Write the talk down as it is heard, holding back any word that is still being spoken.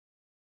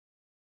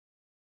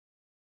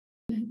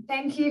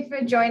Thank you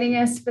for joining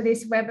us for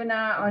this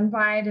webinar on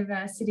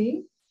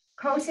biodiversity,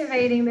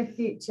 Cultivating the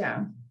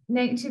Future,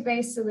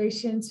 Nature-Based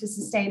Solutions for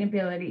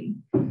Sustainability,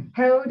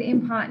 held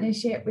in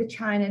partnership with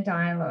China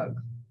Dialogue.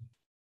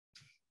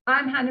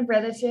 I'm Hannah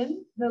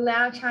Bretherton, the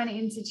Lao China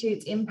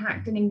Institute's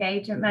Impact and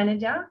Engagement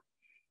Manager,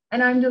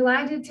 and I'm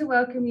delighted to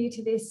welcome you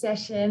to this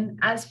session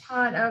as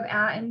part of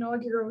our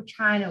inaugural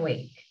China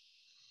Week.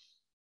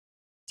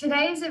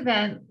 Today's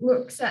event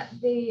looks at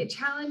the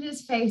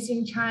challenges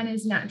facing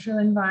China's natural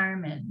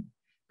environment,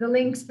 the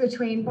links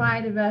between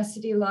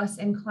biodiversity loss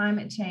and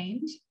climate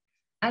change,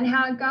 and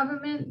how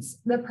governments,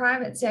 the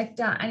private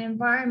sector, and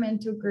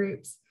environmental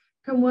groups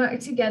can work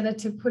together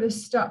to put a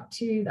stop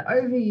to the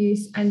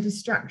overuse and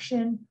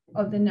destruction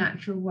of the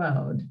natural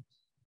world.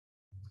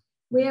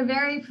 We are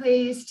very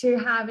pleased to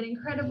have an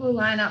incredible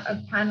lineup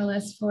of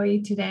panelists for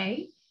you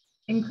today,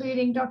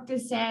 including Dr.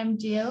 Sam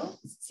Gill,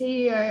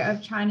 CEO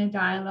of China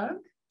Dialogue,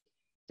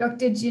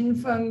 Dr.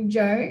 Jinfeng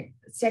Zhou,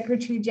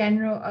 Secretary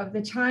General of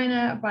the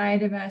China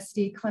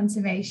Biodiversity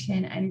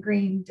Conservation and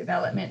Green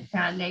Development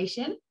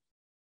Foundation,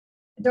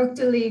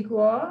 Dr. Li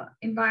Guo,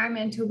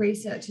 Environmental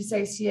Research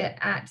Associate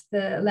at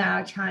the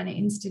Lao China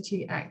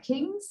Institute at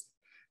King's,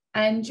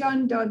 and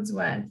John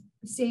Dodsworth,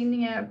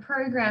 Senior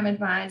Program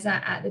Advisor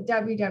at the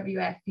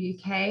WWF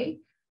UK,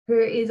 who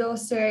is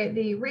also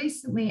the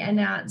recently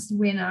announced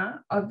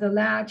winner of the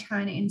Lao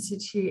China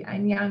Institute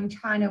and Young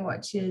China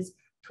Watch's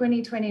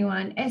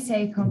 2021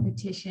 essay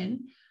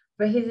competition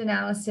for his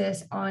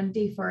analysis on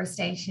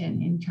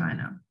deforestation in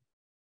China.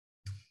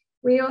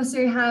 We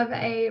also have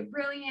a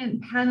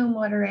brilliant panel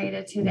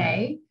moderator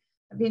today,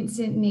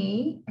 Vincent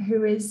Ni,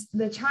 who is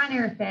the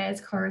China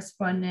Affairs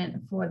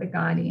correspondent for The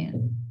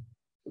Guardian.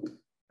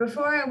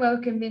 Before I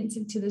welcome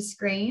Vincent to the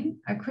screen,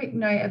 a quick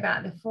note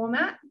about the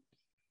format.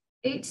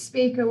 Each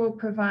speaker will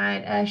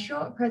provide a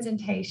short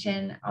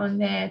presentation on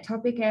their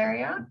topic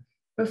area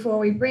before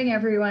we bring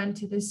everyone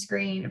to the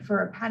screen for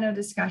a panel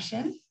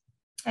discussion,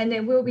 and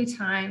there will be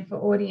time for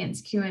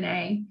audience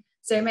Q&A,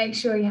 so make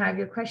sure you have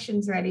your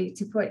questions ready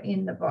to put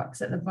in the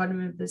box at the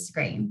bottom of the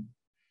screen.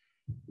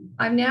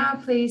 I'm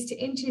now pleased to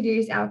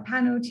introduce our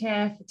panel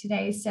chair for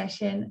today's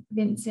session,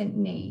 Vincent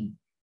Ni.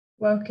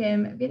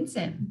 Welcome,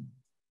 Vincent.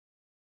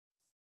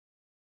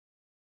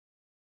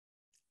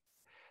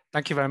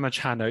 Thank you very much,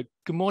 Hannah.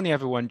 Good morning,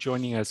 everyone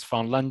joining us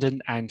from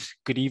London, and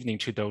good evening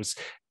to those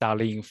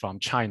dialing in from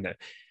China.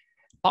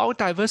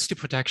 Biodiversity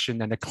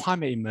protection and the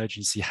climate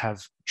emergency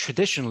have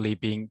traditionally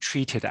been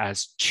treated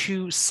as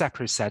two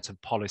separate sets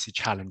of policy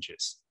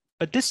challenges.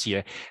 But this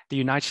year, the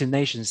United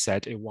Nations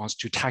said it wants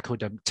to tackle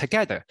them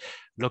together,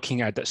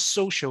 looking at the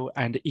social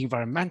and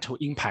environmental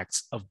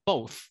impacts of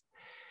both.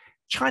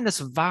 China's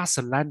vast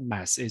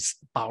landmass is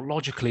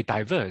biologically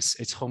diverse.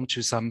 It's home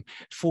to some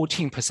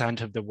 14%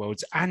 of the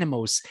world's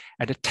animals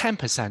and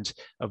 10%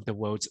 of the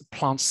world's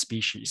plant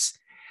species.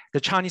 The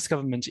Chinese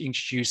government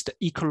introduced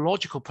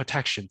ecological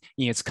protection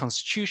in its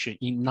constitution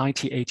in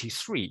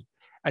 1983.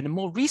 And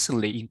more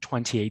recently, in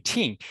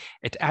 2018,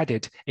 it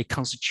added a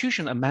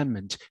constitutional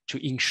amendment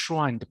to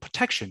enshrine the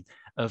protection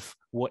of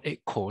what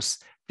it calls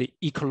the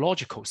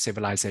ecological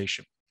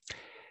civilization.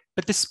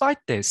 But despite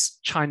this,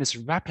 China's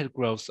rapid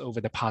growth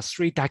over the past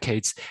 3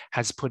 decades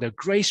has put a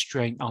great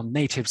strain on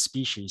native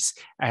species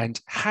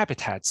and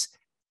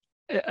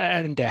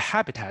their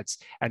habitats,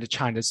 and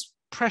China's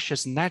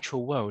precious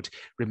natural world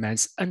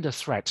remains under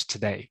threat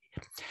today.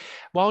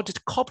 While the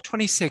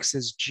COP26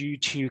 is due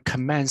to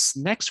commence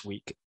next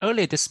week,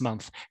 earlier this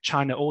month,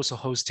 China also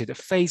hosted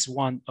phase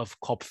 1 of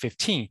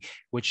COP15,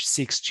 which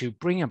seeks to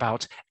bring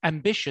about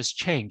ambitious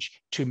change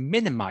to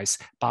minimize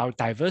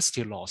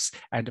biodiversity loss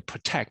and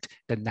protect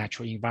the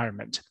natural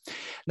environment.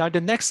 Now,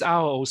 the next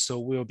hour also,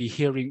 we'll be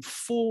hearing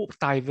 4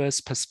 diverse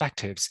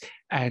perspectives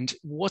and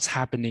what's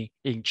happening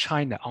in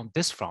China on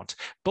this front,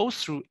 both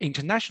through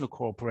international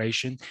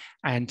cooperation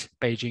and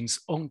Beijing's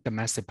own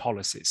domestic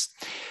policies.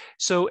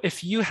 So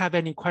if you have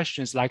any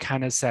questions, like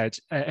Hannah said,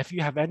 if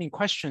you have any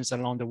questions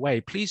along the way,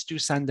 please do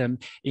send them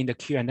in the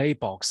Q&A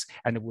box,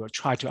 and we'll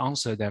try to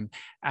answer them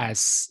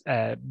as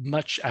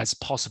much as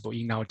possible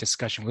in our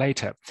discussion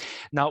later.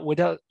 Now,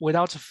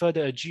 without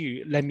further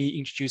ado, let me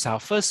introduce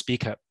our first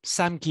speaker,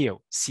 Sam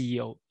Gill,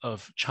 CEO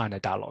of China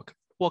Dialogue.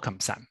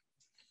 Welcome, Sam.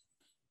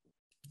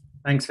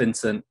 Thanks,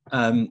 Vincent.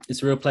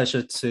 It's a real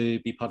pleasure to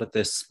be part of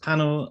this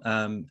panel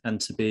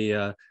and to be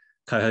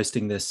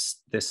co-hosting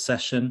this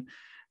session.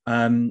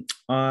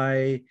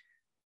 I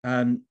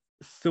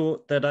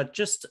thought that I'd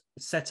just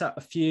set up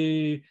a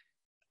few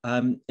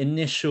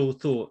initial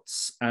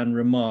thoughts and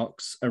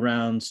remarks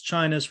around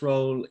China's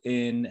role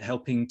in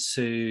helping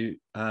to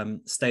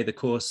stay the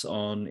course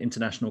on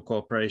international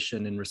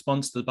cooperation in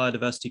response to the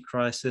biodiversity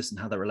crisis and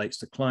how that relates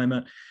to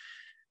climate.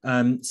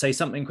 Say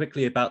something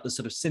quickly about the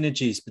sort of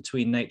synergies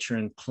between nature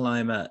and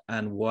climate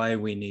and why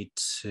we need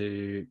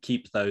to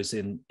keep those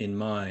in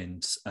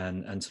mind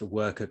and sort of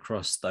work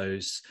across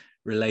those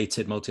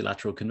related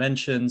multilateral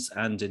conventions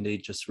and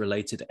indeed just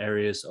related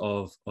areas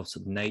of sort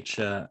of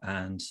nature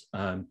and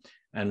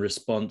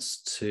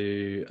response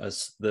to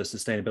the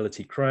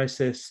sustainability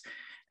crisis.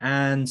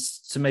 and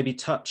to maybe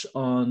touch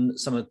on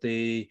some of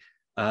the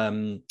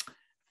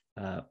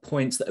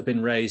points that have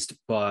been raised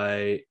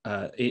by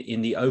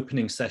in the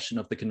opening session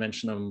of the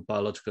Convention on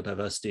Biological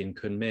Diversity in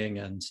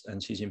Kunming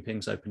and Xi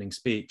Jinping's opening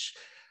speech,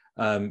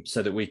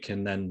 so that we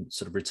can then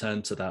sort of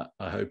return to that,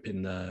 I hope,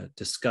 in the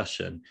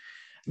discussion.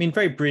 I mean,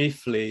 very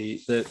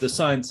briefly, the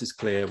science is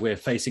clear. We're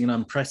facing an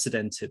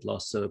unprecedented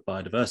loss of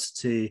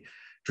biodiversity,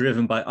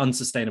 driven by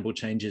unsustainable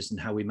changes in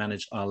how we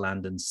manage our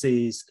land and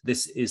seas.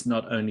 This is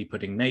not only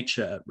putting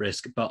nature at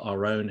risk, but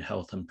our own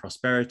health and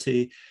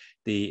prosperity,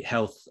 the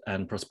health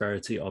and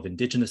prosperity of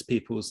indigenous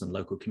peoples and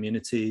local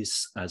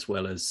communities, as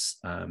well as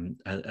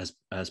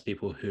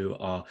people who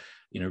are,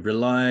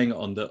 relying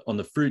on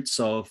the fruits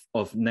of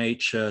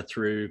nature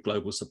through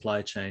global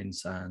supply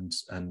chains and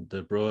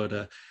the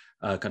broader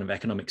kind of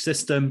economic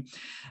system.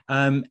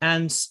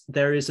 And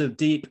there is a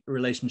deep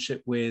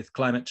relationship with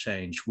climate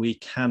change. We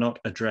cannot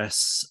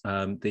address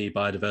the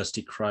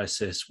biodiversity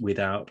crisis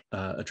without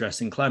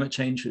addressing climate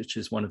change, which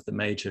is one of the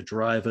major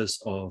drivers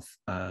of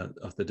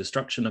the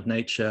destruction of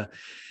nature.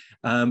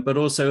 But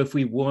also, if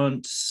we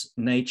want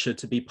nature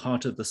to be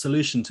part of the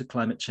solution to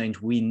climate change,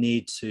 we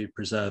need to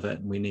preserve it,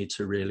 and we need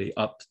to really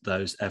up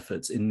those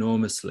efforts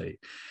enormously.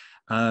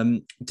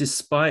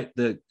 Despite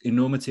the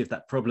enormity of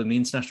that problem, the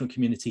international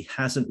community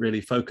hasn't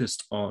really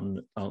focused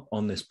on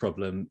this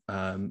problem,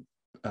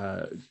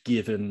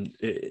 given,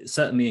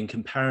 certainly in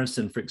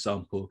comparison, for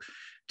example,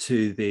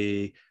 to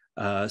the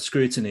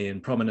scrutiny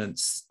and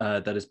prominence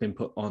that has been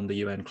put on the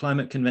UN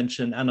Climate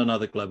Convention and on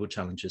other global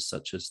challenges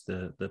such as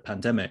the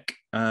pandemic.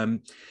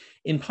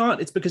 In part,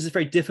 it's because it's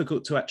very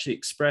difficult to actually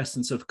express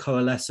and sort of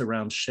coalesce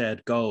around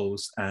shared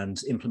goals and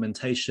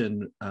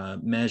implementation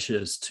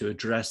measures to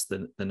address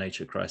the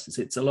nature crisis.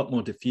 It's a lot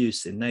more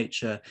diffuse in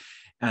nature,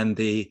 and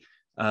the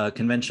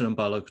Convention on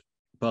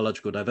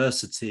Biological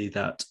Diversity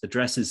that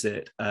addresses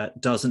it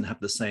doesn't have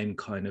the same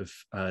kind of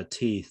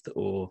teeth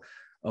or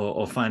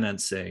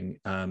financing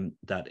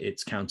that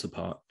its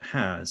counterpart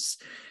has.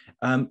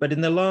 But in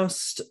the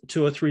last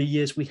 2 or 3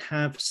 years, we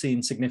have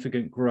seen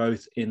significant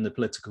growth in the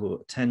political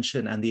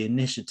attention and the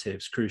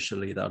initiatives,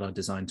 crucially, that are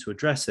designed to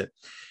address it,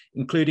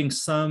 including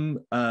some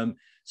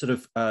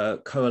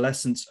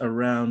coalescence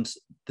around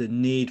the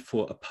need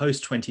for a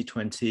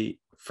post-2020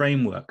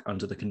 framework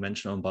under the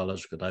Convention on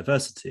Biological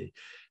Diversity.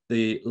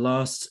 The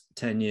last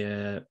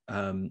 10-year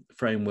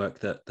framework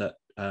that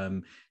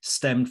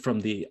stemmed from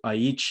the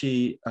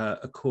Aichi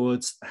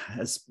Accords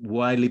has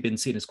widely been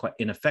seen as quite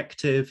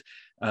ineffective.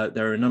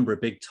 There are a number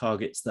of big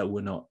targets that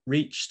were not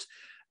reached.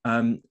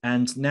 And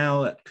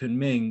now at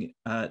Kunming,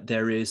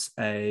 there is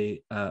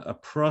a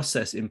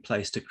process in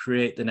place to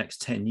create the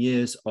next 10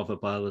 years of a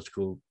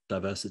biological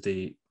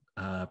diversity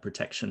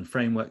protection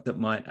framework that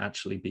might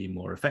actually be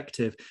more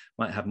effective,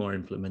 might have more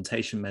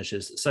implementation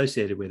measures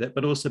associated with it,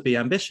 but also be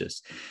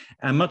ambitious.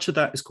 And much of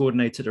that is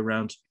coordinated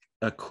around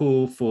a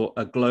call for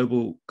a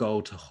global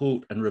goal to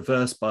halt and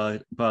reverse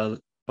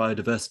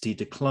biodiversity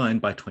decline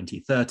by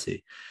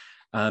 2030.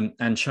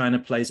 And China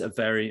plays a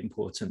very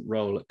important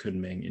role at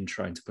Kunming in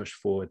trying to push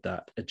forward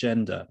that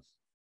agenda.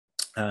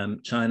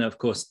 China, of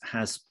course,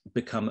 has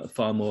become a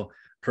far more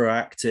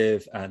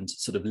proactive and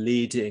sort of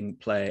leading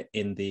player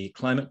in the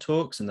climate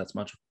talks, and that's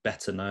much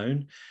better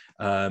known.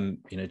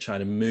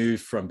 China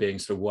moved from being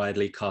sort of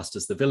widely cast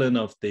as the villain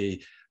of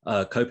the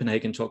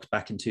Copenhagen talks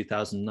back in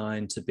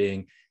 2009 to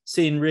being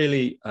seen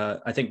really,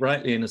 I think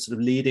rightly, in a sort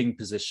of leading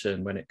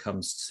position when it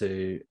comes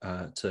to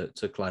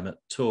climate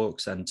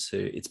talks and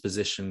to its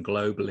position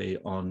globally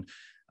on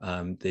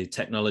the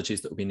technologies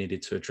that will be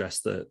needed to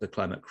address the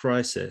climate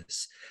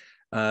crisis.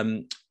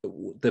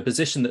 The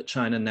position that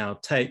China now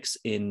takes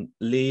in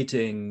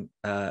leading,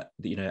 as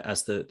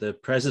the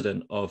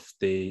president of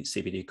the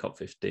CBD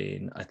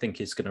COP15, I think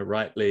is going to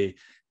rightly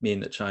mean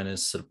that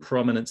China's sort of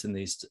prominence in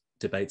these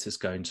debates is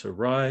going to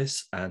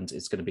rise, and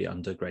it's going to be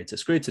under greater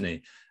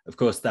scrutiny. Of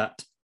course,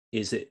 that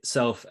is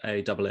itself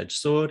a double-edged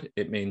sword.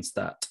 It means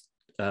that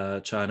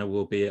China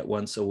will be at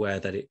once aware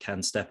that it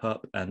can step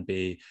up and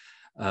be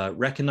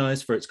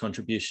recognized for its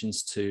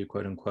contributions to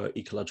quote unquote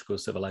ecological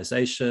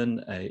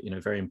civilization, a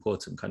very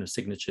important kind of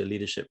signature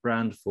leadership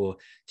brand for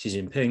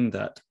Xi Jinping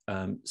that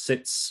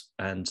sits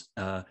and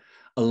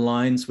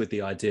aligns with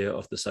the idea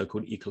of the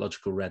so-called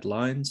ecological red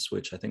lines,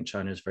 which I think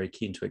China is very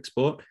keen to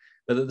export.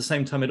 But at the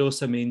same time, it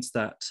also means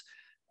that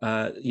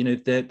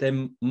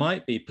there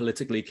might be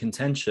politically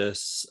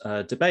contentious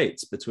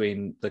debates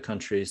between the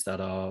countries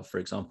that are, for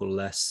example,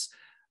 less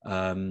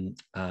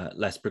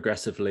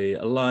progressively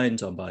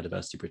aligned on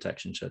biodiversity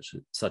protection,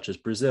 such as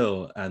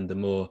Brazil, and the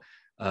more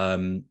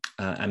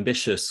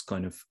ambitious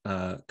kind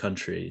of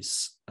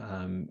countries,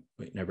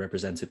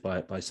 represented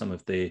by some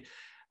of the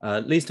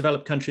least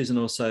developed countries, and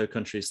also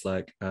countries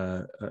like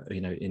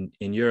in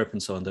Europe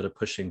and so on that are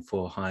pushing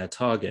for higher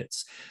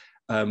targets.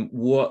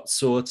 What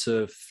sort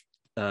of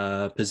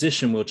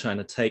position will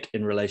China take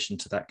in relation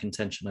to that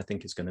contention, I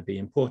think, is going to be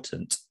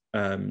important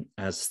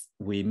as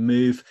we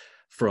move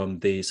from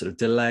the sort of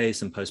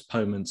delays and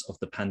postponements of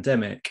the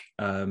pandemic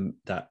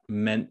that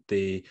meant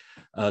the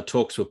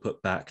talks were put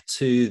back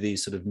to the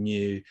sort of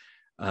new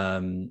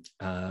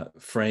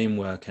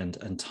framework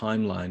and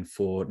timeline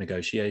for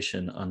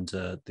negotiation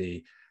under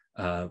the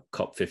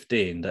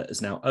COP15 that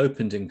is now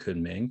opened in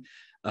Kunming,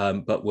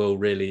 but will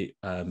really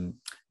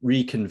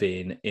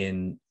reconvene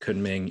in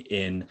Kunming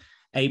in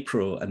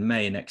April and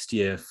May next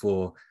year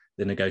for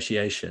the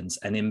negotiations.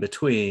 And in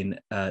between,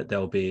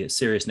 there'll be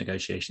serious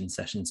negotiation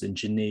sessions in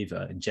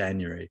Geneva in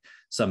January,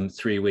 some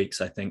 3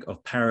 weeks, I think,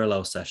 of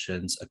parallel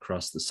sessions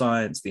across the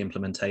science, the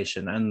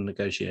implementation and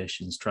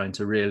negotiations, trying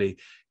to really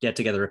get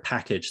together a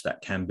package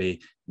that can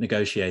be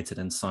negotiated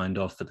and signed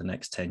off for the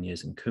next 10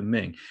 years in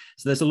Kunming.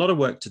 So there's a lot of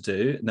work to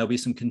do, and there'll be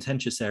some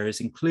contentious areas,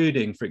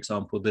 including, for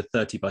example, the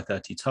 30 by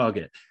 30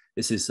 target.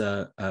 This is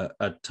a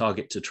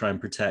target to try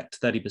and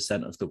protect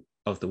 30%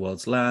 of the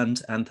world's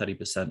land and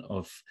 30%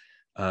 of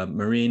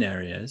marine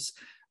areas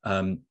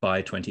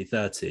by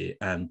 2030,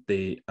 and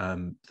the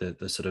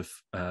sort of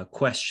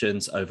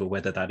questions over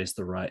whether that is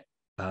the right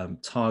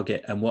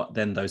target and what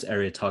then those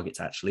area targets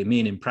actually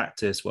mean in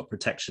practice, what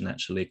protection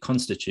actually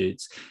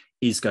constitutes,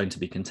 is going to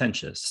be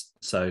contentious.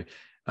 So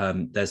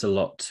there's a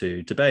lot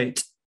to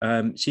debate.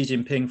 Xi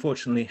Jinping,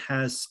 fortunately,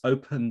 has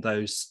opened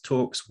those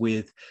talks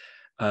with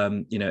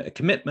a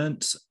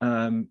commitment.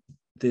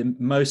 The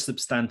most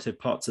substantive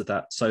parts of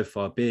that so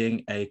far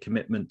being a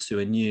commitment to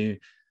a new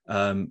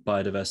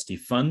biodiversity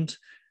fund,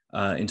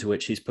 into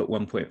which he's put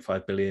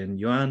 1.5 billion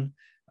yuan.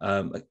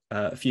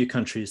 A few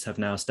countries have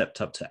now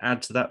stepped up to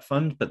add to that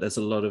fund, but there's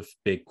a lot of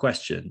big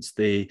questions.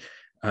 It's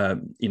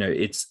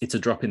a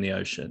drop in the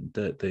ocean.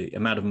 The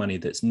amount of money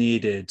that's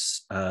needed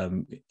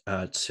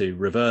to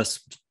reverse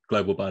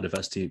global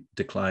biodiversity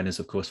decline is,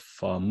 of course,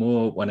 far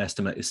more. One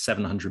estimate is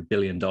 $700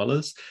 billion.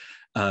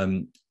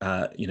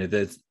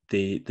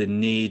 The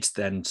need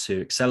then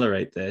to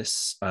accelerate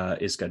this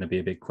is going to be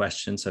a big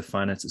question. So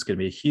finance is going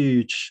to be a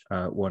huge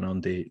one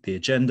on the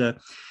agenda.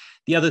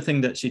 The other thing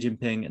that Xi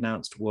Jinping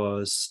announced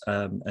was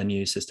a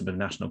new system of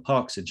national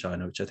parks in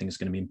China, which I think is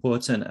going to be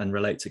important and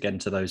relates again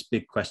to those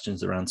big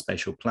questions around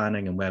spatial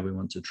planning and where we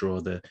want to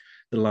draw the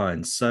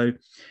lines. So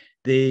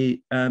there's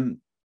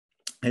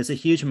a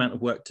huge amount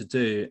of work to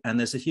do, and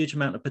there's a huge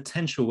amount of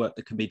potential work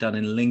that can be done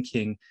in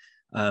linking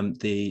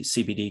the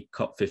CBD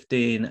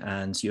COP15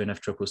 and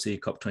UNFCCC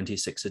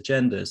COP26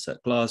 agendas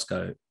at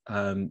Glasgow.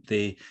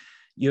 The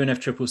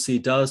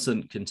UNFCCC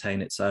doesn't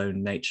contain its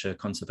own nature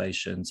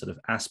conservation sort of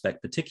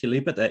aspect particularly,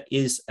 but there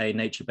is a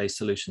nature-based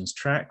solutions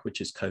track, which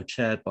is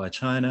co-chaired by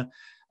China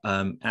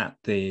at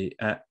the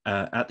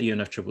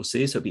UNFCCC. So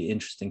it'll be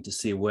interesting to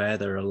see where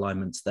there are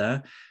alignments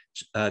there.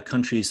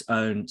 Countries'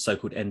 own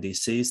so-called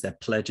NDCs, their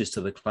pledges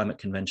to the Climate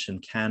Convention,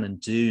 can and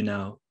do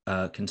now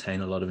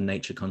contain a lot of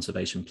nature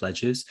conservation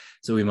pledges.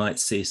 So we might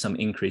see some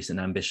increase in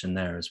ambition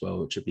there as well,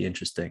 which would be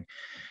interesting.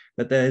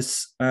 But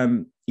there's,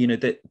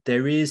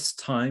 there is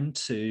time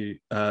to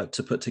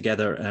put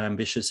together an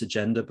ambitious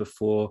agenda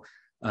before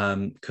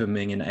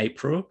Kunming in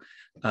April,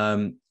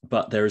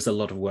 but there is a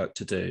lot of work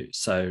to do.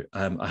 So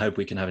I hope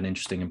we can have an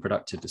interesting and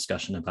productive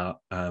discussion about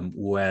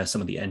where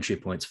some of the entry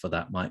points for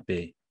that might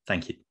be.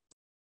 Thank you.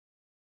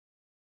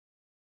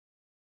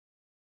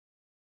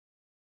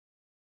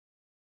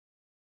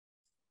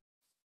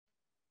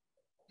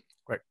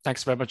 Great,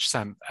 thanks very much,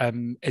 Sam.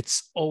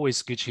 It's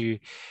always good to,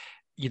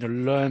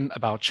 learn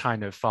about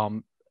China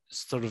from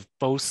sort of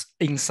both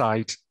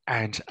inside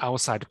and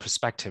outside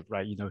perspective,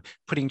 right?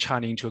 Putting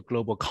China into a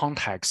global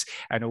context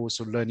and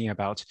also learning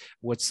about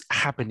what's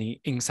happening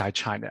inside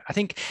China. I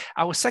think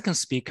our second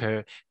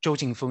speaker, Zhou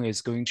Jingfeng,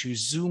 is going to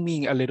zoom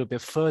in a little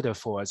bit further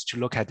for us to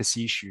look at this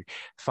issue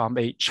from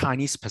a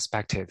Chinese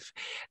perspective.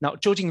 Now,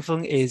 Zhou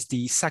Jingfeng is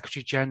the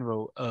Secretary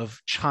General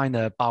of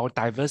China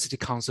Biodiversity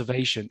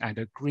Conservation and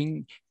the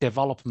Green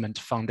Development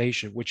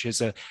Foundation, which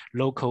is a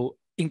local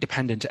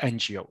independent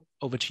NGO.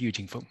 Over to you,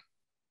 Jingfeng.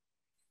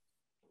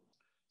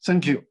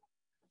 Thank you.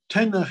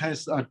 China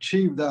has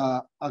achieved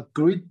a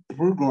great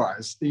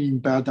progress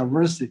in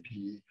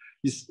biodiversity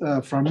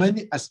from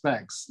many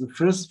aspects.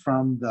 First,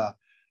 from the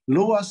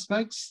law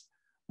aspects,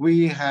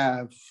 we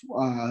have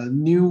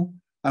new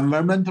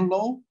environmental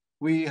law.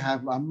 We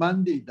have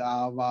amended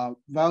our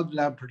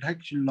wildlife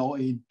protection law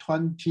in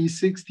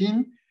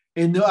 2016,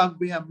 and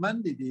we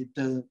amended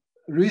it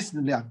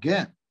recently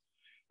again.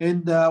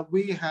 And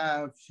we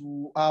have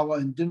our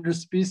endangered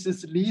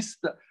species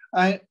list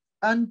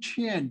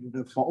unchanged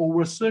for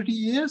over 30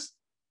 years,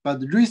 but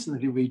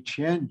recently we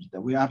changed,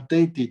 we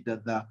updated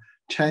the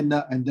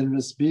China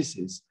endangered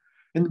species.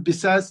 And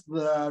besides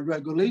the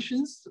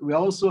regulations, we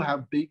also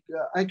have big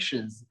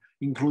actions,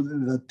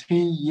 including the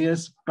 10-year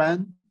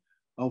ban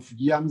of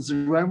Yangtze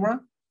River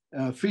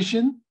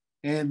fishing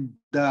and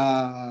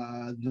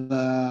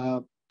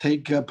the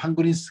take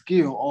pangolin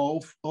scale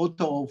out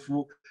of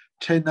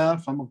China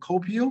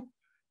pharmacopoeia,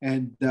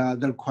 and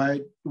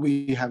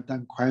we have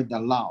done quite a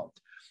lot.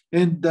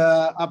 And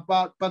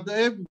but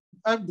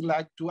I would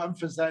like to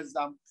emphasize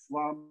that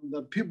from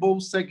the people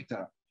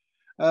sector.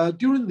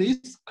 During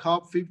this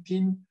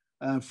COP15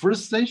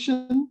 first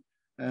session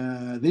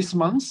this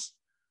month,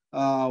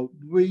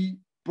 we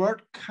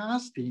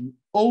broadcasting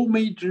all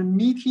major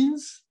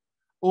meetings,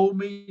 all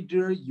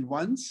major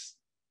events,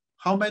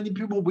 how many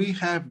people we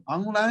have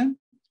online?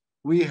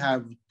 We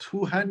have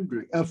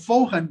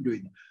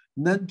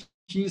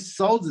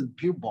 490,000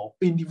 people,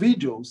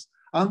 individuals,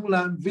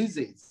 online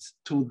visits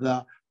to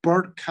the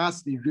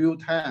broadcast in real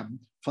time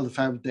for the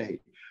 5 days.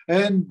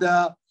 And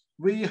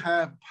we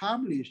have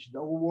published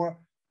over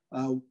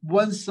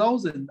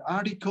 1,000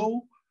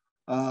 article,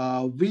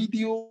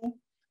 video,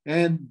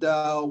 and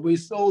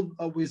with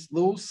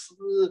those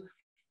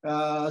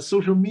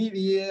social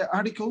media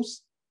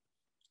articles,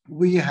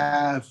 we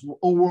have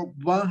over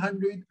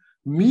 100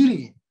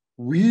 million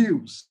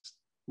views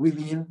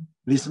within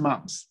this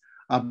month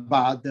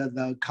about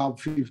the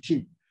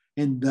COP15,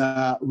 and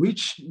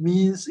which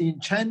means in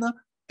China,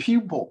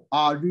 people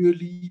are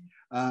really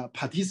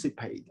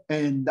participate,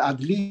 and at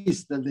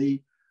least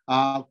they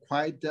are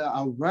quite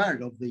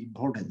aware of the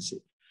importance.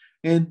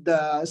 And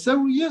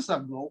several years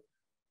ago,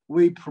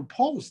 we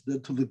proposed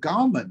to the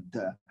government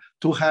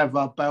to have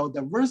a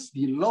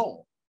biodiversity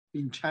law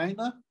in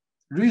China.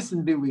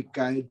 Recently, we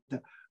got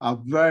a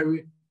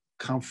very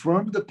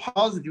confirmed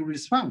positive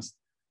response.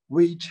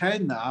 We,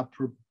 China, are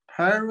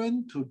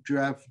preparing to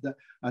draft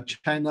a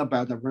China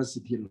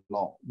biodiversity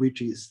law,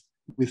 which is,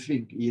 we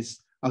think, is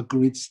a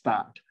great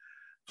start.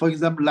 For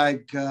example,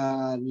 like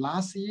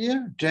last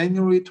year,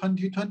 January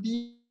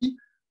 2020,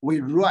 we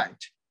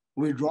wrote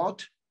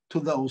to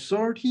the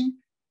authority,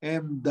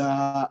 and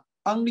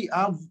only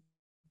a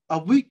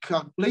week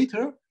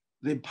later,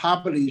 they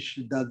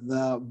published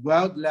the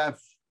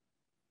wildlife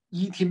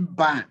eating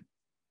ban,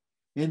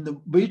 in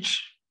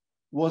which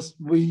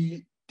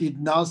we did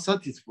not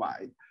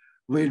satisfied.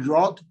 We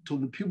wrote to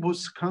the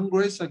People's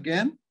Congress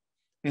again,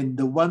 and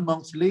 1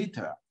 month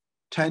later,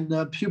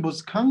 China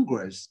People's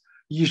Congress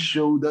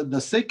issued the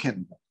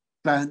second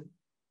ban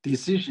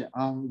decision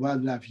on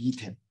wildlife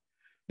eating.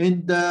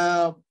 And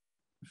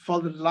for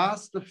the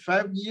last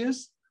 5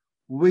 years,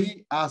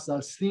 we as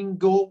a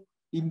single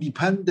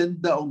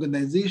independent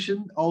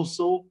organization,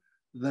 also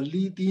the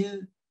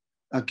leading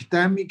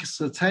academic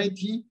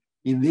society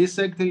in this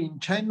sector in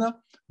China,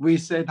 we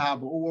set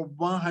up over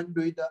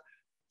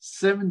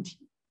 170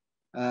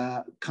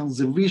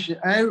 conservation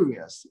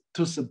areas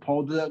to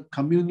support the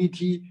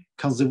community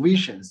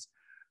conservations.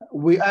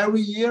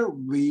 Every year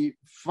we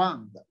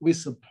sponsor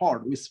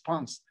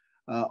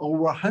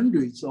over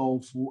hundreds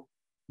of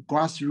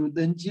grassroots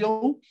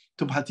NGO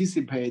to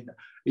participate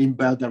in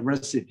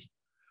biodiversity.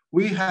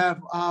 We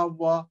have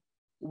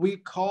we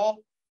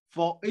call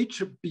for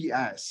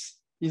HBS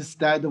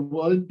instead of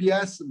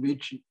NBS,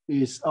 which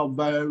is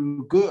very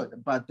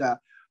good, but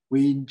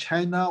we in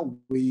China,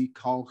 we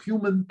call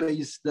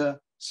human-based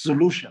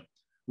solution.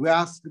 We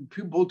ask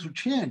people to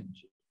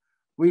change.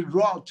 We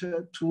wrote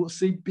to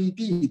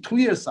CBD 2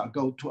 years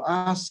ago to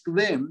ask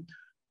them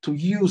to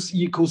use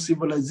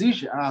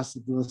eco-civilization as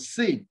the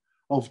theme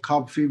of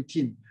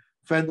COP15.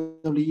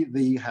 Finally,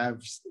 they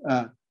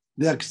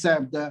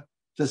accept the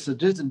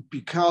suggestion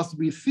because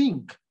we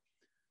think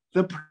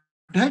the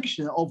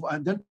protection of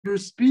endangered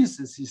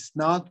species is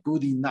not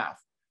good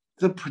enough.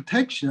 The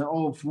protection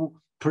of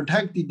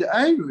protected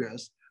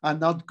areas are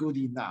not good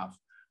enough.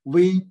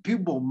 We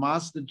people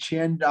must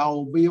change our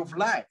way of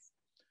life.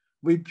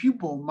 We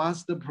people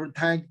must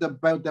protect the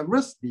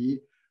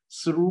biodiversity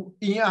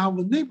in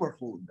our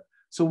neighborhood.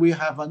 So we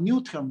have a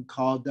new term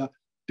called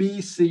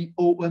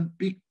BCON,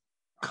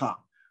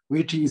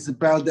 which is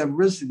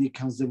biodiversity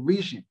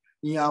conservation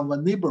in our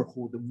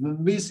neighborhood.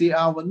 When we say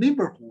our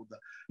neighborhood,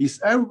 it's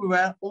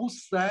everywhere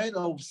outside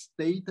of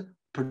state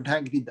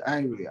protected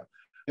area.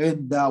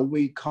 And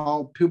we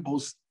call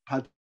people's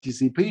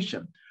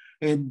participation.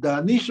 And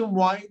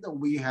nationwide,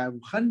 we have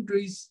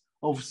hundreds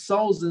of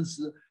thousands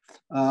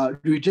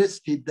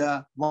registered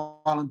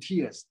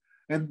volunteers.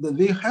 And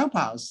they help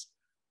us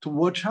to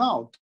watch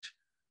out,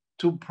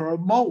 to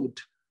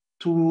promote,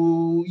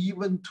 to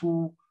even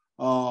to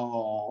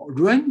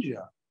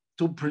ranger,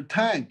 to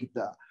protect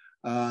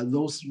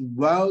those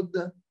wild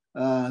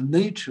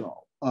nature,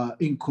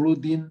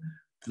 including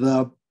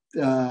the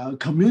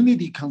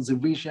community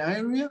conservation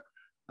area,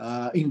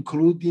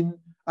 including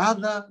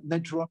other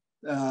natural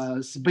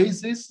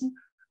spaces,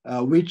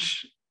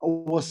 which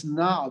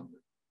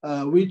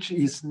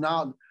is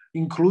not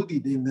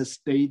included in the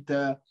state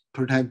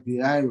protected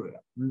area.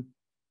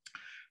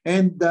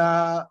 And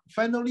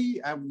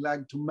finally, I would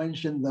like to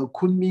mention the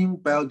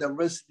Kunming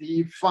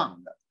Biodiversity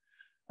Fund.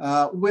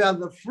 We are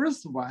the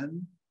first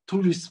one to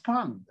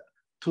respond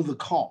to the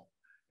call.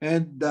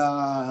 And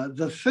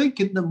the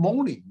second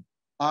morning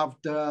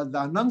after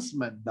the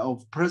announcement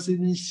of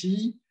President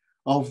Xi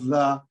of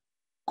the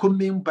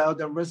Kunming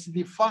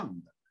Biodiversity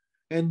Fund,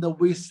 and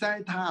we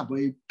set up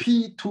a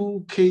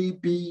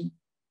P2KBF,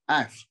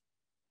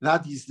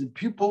 that is the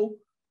People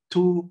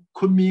to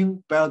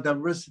Kunming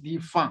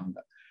Biodiversity Fund.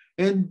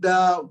 And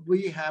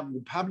we have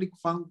the public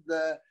fund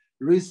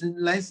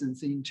recent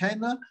license in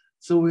China,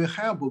 so we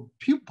help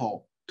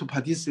people to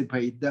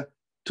participate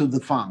to the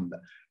fund.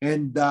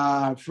 And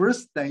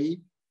first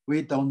day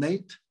we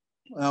donate,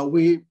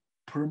 we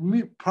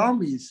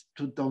promise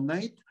to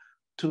donate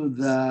to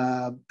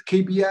the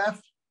KBF,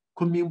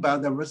 Kunming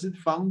Biodiversity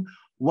Fund,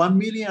 1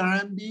 million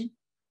RMB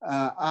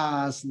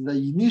as the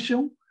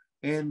initial,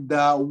 and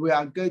we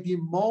are getting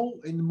more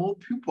and more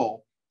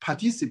people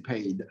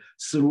participate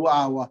through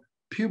our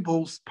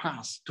Pupils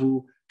Path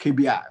to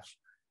KBF.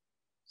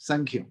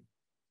 Thank you.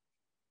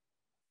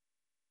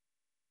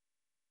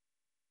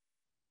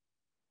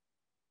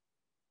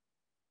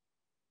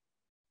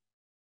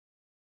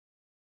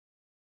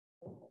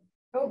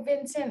 Oh,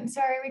 Vincent,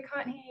 sorry, we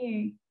can't hear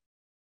you.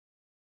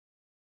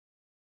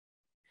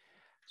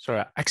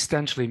 Sorry, I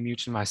accidentally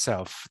muted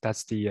myself.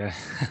 That's the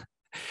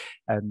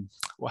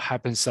what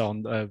happens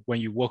on when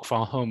you work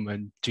from home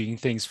and doing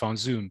things from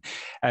Zoom.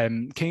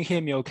 Can you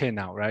hear me okay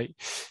now, right?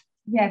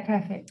 Yeah,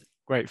 perfect.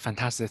 Great,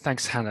 fantastic.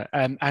 Thanks, Hannah.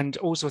 And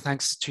also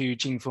thanks to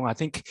Jingfeng. I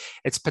think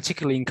it's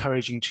particularly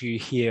encouraging to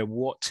hear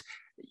what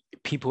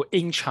people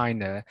in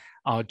China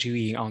are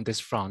doing on this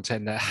front,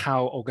 and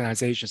how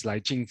organizations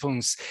like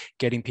Jingfeng's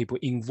getting people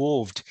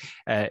involved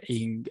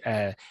in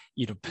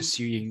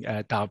pursuing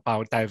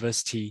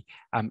biodiversity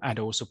and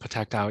also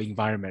protect our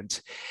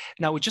environment.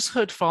 Now, we just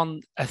heard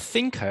from a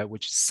thinker,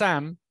 which is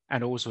Sam,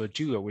 and also a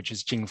doer, which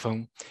is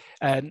Jingfeng.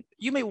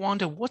 You may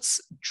wonder what's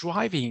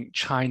driving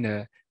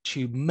China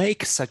to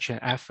make such an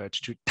effort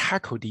to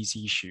tackle these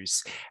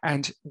issues,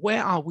 and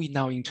where are we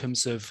now in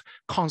terms of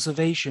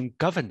conservation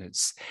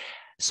governance?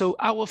 So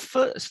our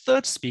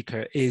third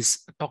speaker is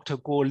Dr.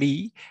 Guo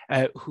Li,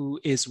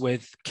 who is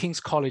with King's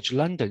College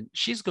London.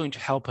 She's going to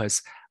help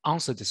us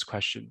answer this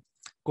question.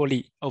 Guo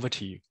Li, over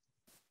to you.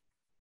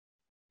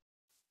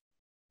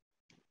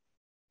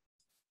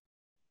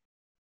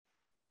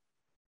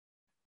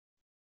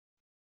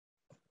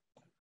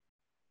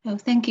 Oh,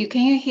 thank you.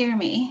 Can you hear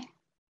me?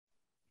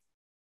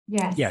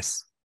 Yes.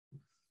 Yes.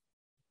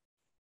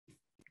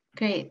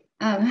 Great.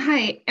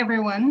 Hi,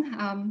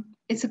 everyone.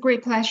 It's a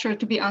great pleasure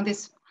to be on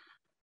this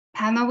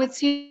panel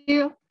with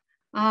you.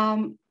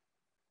 Oh,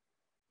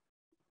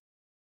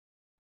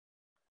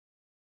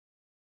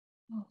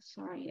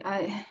 sorry.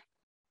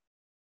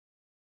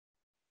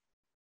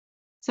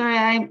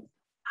 I'm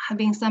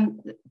having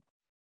some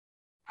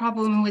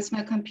problem with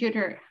my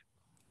computer.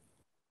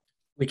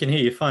 We can hear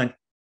you fine.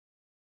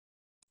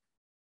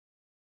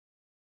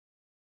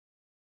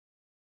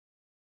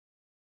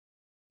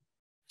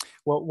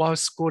 Well, while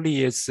Guo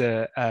Li is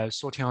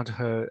sorting out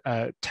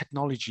her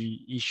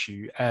technology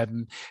issue,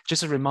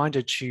 just a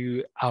reminder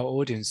to our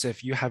audience,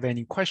 if you have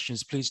any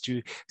questions, please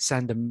do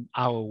send them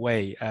our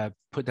way,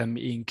 put them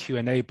in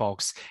Q&A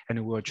box,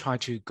 and we'll try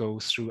to go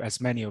through as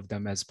many of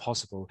them as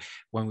possible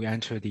when we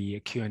enter the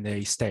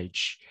Q&A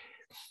stage.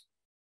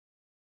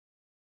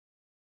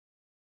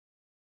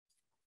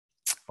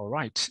 All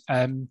right.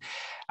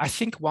 I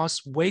think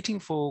whilst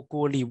waiting for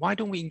Guo Li, why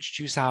don't we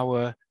introduce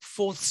our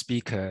fourth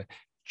speaker,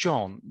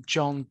 John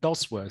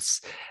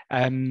Dosworth.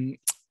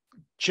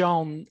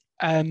 John,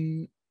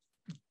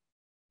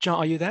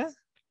 are you there?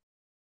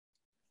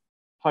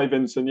 Hi,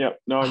 Vincent. Yep.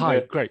 No, I'm Hi,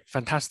 here. great,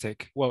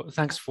 fantastic. Well,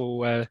 thanks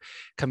for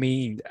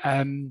coming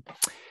in.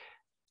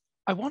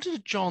 I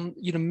wanted, John,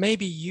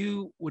 maybe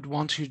you would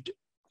want to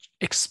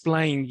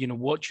explain,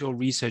 what your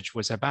research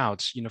was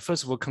about.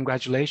 First of all,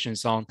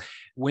 congratulations on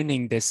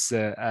winning this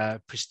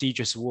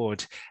prestigious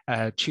award,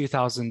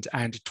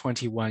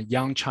 2021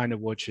 Young China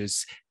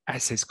Watchers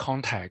Essays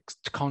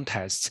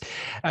Contest.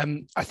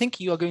 I think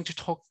you are going to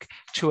talk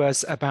to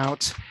us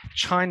about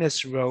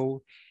China's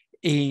role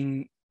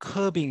in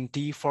curbing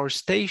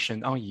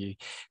deforestation, aren't you?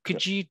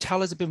 Could you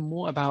tell us a bit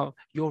more about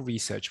your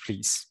research,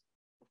 please?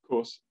 Of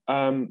course.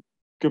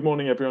 Good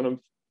morning, everyone, and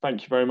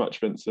thank you very much,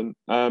 Vincent.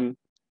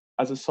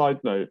 As a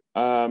side note,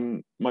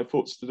 my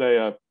thoughts today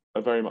are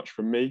very much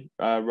from me,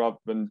 rather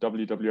than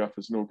WWF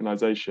as an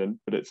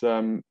organisation, but it's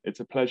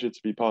a pleasure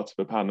to be part of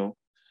a panel.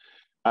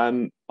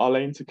 And I'll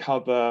aim to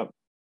cover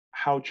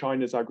how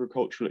China's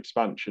agricultural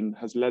expansion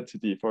has led to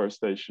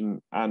deforestation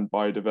and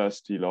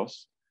biodiversity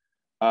loss,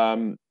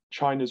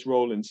 China's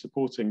role in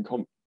supporting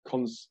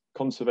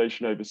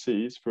conservation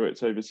overseas through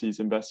its overseas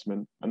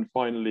investment, and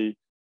finally,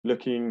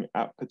 looking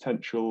at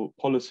potential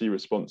policy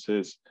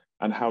responses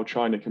and how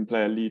China can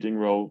play a leading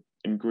role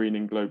in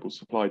greening global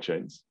supply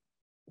chains.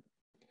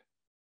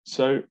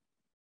 So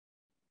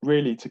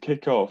really, to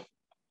kick off,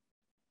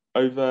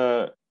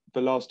 over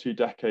the last 2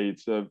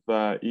 decades of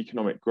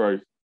economic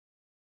growth,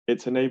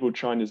 it's enabled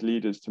China's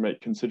leaders to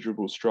make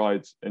considerable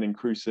strides in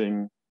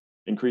increasing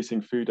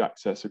food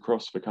access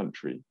across the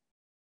country.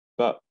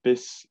 But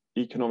this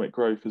economic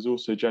growth has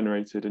also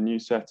generated a new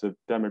set of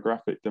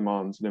demographic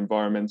demands and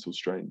environmental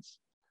strains,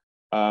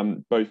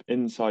 both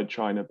inside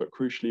China, but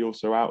crucially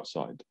also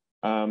outside.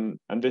 And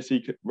this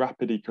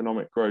rapid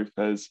economic growth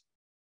has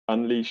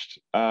unleashed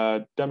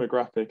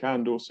demographic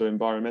and also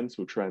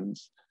environmental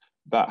trends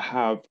that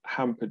have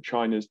hampered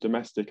China's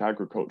domestic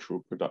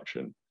agricultural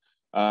production,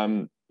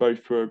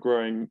 both through a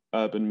growing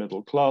urban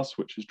middle class,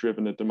 which has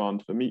driven a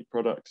demand for meat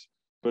products,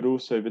 but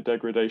also the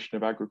degradation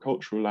of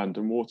agricultural land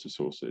and water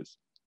sources.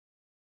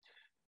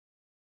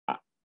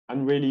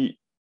 And really,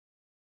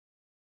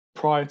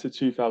 prior to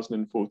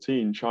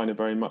 2014, China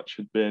very much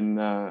had been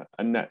a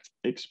net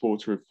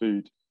exporter of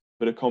food,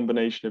 but a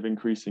combination of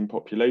increasing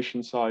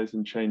population size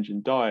and change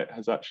in diet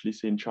has actually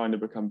seen China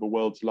become the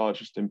world's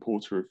largest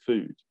importer of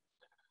food.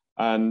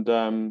 And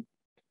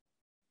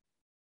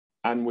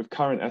with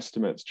current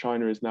estimates,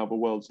 China is now the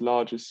world's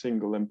largest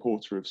single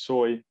importer of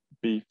soy,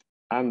 beef,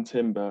 and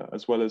timber,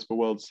 as well as the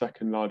world's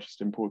second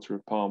largest importer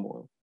of palm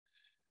oil.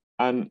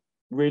 And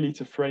really,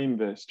 to frame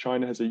this,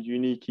 China has a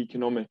unique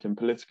economic and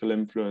political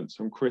influence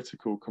on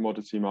critical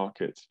commodity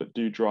markets that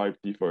do drive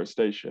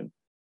deforestation.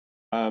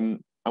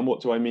 And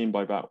what do I mean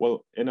by that?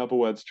 Well, in other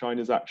words,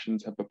 China's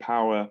actions have the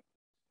power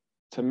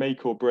to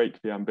make or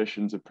break the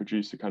ambitions of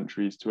producer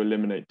countries to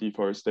eliminate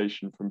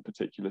deforestation from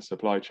particular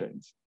supply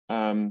chains.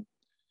 And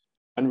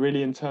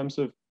really, in terms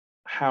of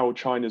how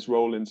China's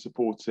role in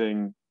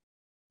supporting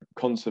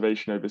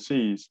conservation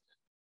overseas,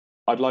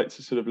 I'd like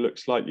to sort of look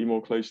slightly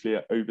more closely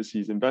at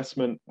overseas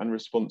investment and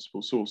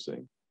responsible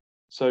sourcing.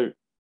 So,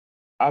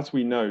 as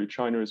we know,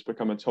 China has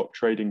become a top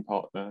trading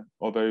partner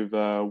of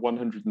over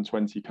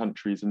 120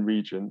 countries and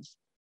regions,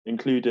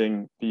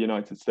 including the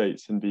United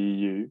States and the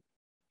EU,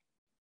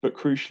 but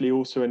crucially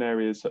also in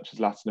areas such as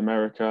Latin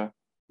America,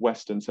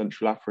 West and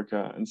Central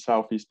Africa, and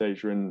Southeast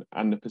Asia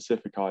and the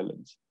Pacific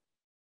Islands.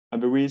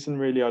 And the reason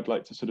really I'd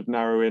like to sort of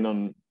narrow in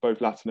on both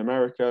Latin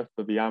America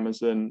for the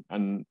Amazon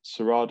and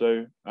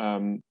Cerrado,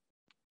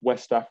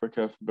 West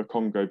Africa for the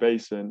Congo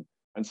Basin,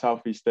 and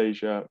Southeast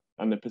Asia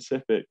and the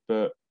Pacific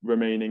for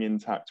remaining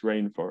intact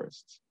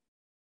rainforests.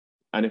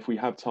 And if we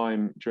have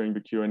time during the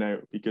Q&A, it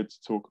would be good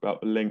to talk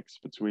about the links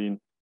between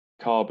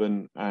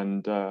carbon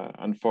and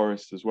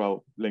forests as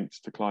well,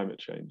 linked to climate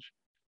change.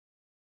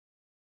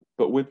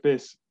 But with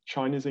this,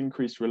 China's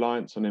increased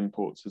reliance on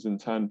imports has in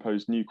turn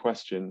posed new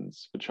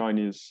questions for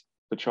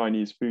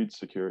Chinese food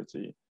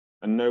security,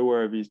 and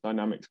nowhere are these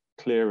dynamics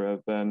clearer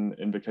than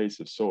in the case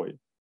of soy.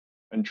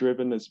 And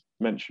driven, as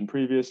mentioned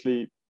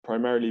previously,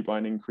 primarily by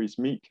an increased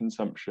meat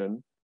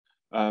consumption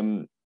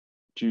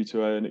due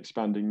to an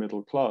expanding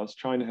middle class,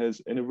 China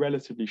has, in a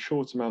relatively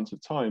short amount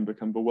of time,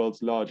 become the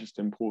world's largest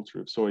importer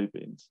of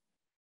soybeans.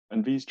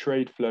 And these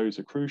trade flows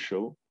are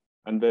crucial,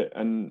 and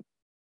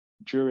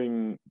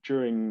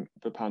during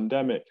the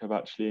pandemic have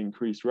actually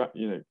increased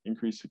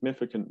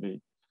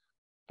significantly.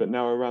 But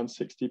now around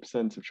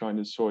 60% of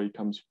China's soy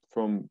comes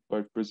from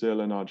both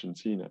Brazil and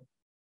Argentina.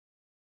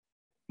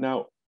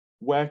 Now,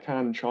 where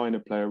can China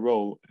play a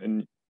role?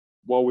 And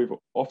while we've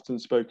often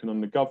spoken on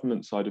the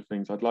government side of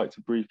things, I'd like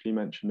to briefly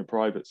mention the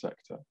private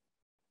sector.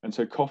 And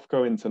so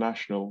COFCO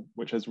International,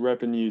 which has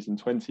revenues in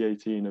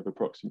 2018 of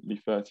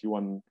approximately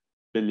 $31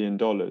 billion,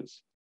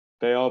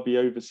 they are the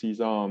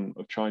overseas arm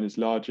of China's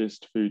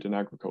largest food and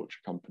agriculture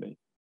company.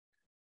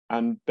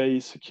 And they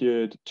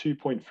secured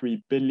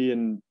 $2.3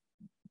 billion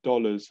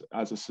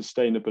as a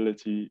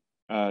sustainability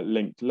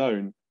linked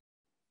loan.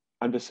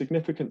 And the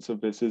significance of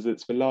this is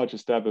it's the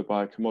largest ever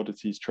by a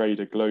commodities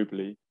trader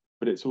globally,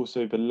 but it's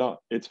also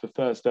the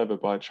first ever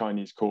by a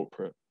Chinese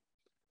corporate.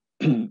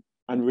 And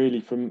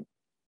really,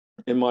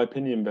 in my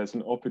opinion, there's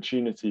an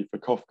opportunity for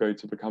COFCO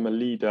to become a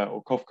leader,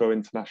 or COFCO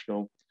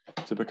International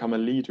to become a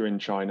leader in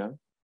China,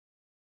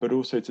 but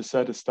also to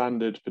set a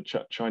standard for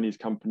Chinese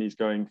companies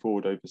going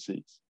forward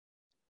overseas.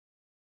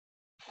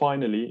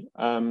 Finally,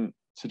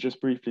 to just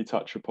briefly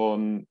touch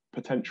upon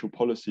potential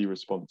policy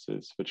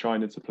responses for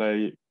China to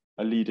play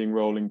a leading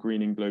role in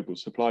greening global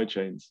supply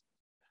chains.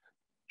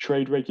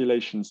 Trade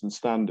regulations and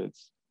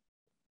standards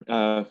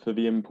for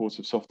the import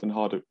of soft and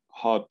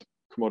hard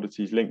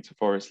commodities linked to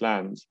forest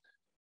lands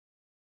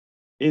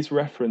is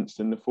referenced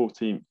in the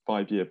 14th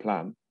five-year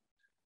plan,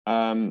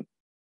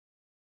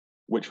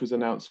 which was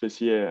announced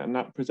this year, and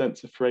that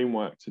presents a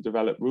framework to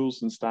develop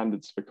rules and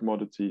standards for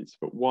commodities,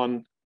 but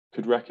one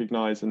could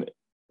recognize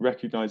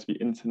the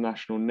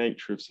international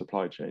nature of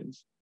supply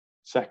chains.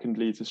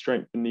 Secondly, to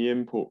strengthen the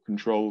import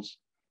controls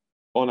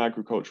on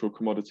agricultural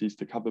commodities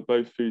to cover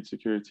both food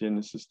security and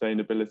the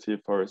sustainability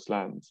of forest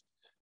lands.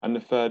 And the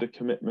third, a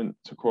commitment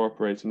to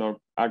cooperate in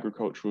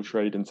agricultural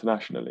trade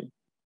internationally.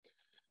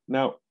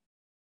 Now,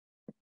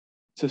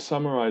 to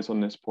summarize on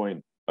this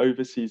point,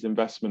 overseas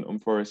investment on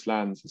forest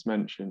lands, as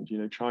mentioned,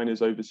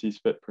 China's overseas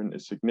footprint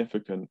is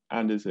significant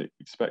and is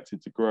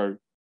expected to grow.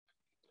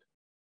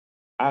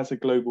 As a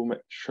global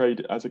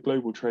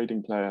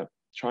trading player,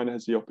 China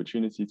has the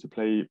opportunity to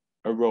play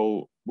a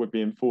role with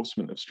the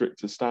enforcement of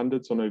stricter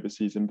standards on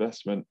overseas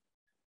investment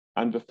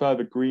and the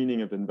further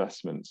greening of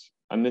investments.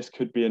 And this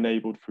could be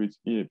enabled through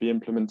the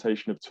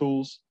implementation of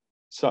tools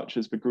such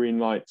as the green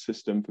light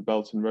system for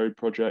Belt and Road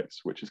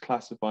projects, which is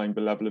classifying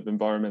the level of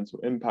environmental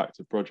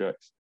impact of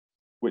projects,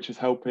 which is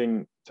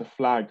helping to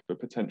flag the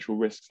potential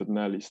risks at an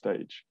early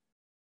stage.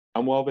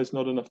 And while there's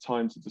not enough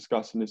time to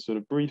discuss in this sort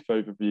of brief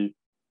overview,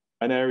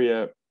 an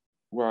area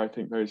where I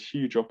think there is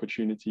huge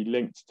opportunity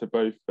linked to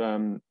both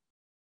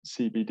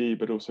CBD,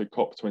 but also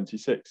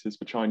COP26 is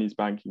the Chinese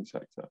banking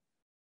sector.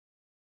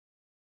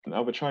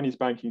 Now, the Chinese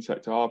banking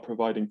sector are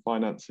providing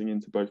financing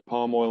into both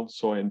palm oil,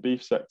 soy, and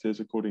beef sectors,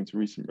 according to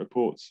recent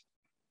reports.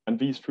 And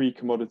these three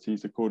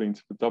commodities, according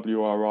to the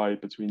WRI,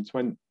 between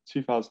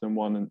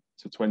 2001 and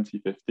to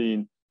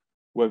 2015,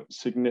 were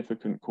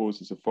significant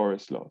causes of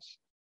forest loss.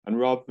 And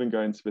rather than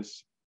go into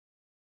this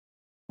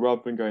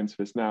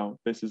now,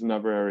 this is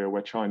another area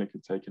where China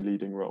could take a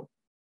leading role.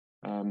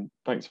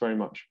 Thanks very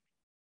much.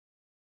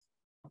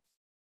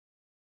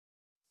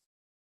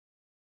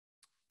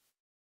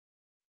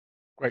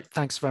 Great,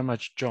 thanks very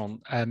much,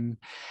 John.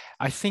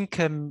 I think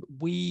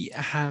we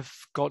have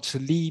got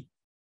Lee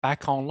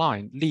back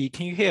online. Lee,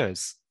 can you hear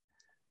us?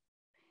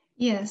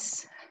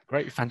 Yes.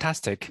 Great,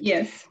 fantastic.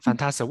 Yes.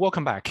 Fantastic,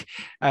 welcome back.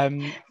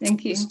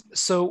 Thank you.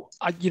 So,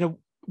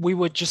 we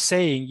were just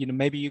saying,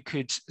 maybe you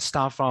could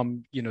start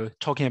from,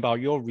 talking about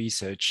your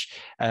research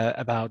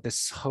about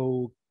this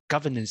whole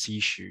governance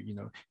issue,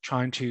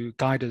 trying to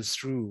guide us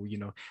through,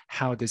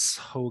 how this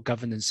whole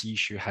governance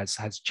issue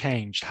has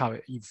changed, how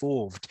it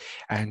evolved,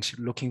 and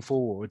looking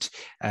forward,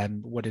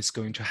 what is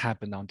going to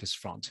happen on this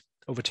front.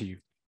 Over to you.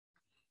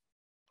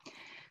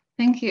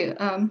 Thank you.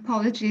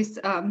 Apologies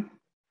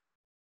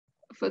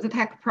for the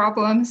tech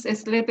problems.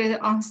 It's a little bit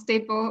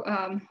unstable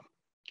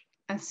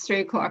at 3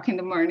 o'clock in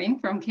the morning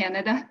from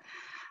Canada.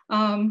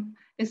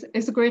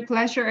 It's a great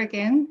pleasure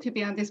again to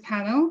be on this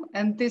panel,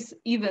 and this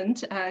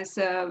event is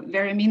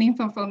very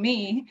meaningful for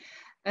me.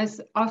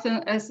 As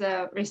often as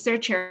a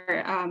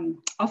researcher,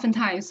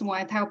 oftentimes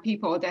when I tell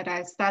people that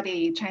I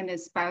study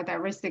China's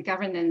biodiversity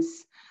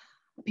governance,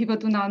 people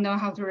do not know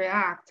how to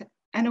react.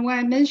 And when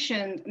I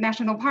mention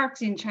national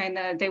parks in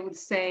China, they would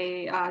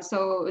say,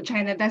 so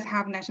China does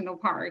have national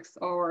parks,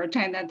 or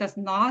China does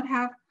not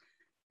have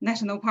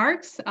national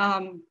parks.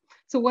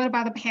 So what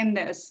about the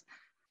pandas?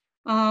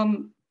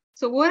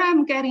 So what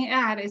I'm getting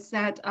at is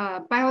that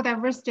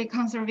biodiversity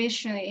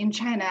conservation in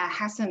China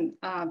hasn't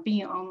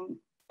been on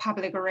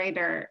public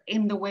radar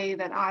in the way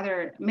that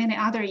many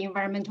other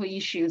environmental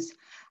issues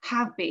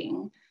have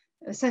been,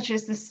 such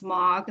as the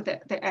smog,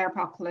 the air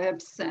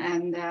apocalypse,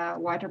 and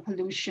water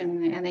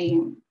pollution, and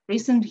in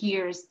recent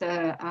years,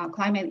 the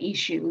climate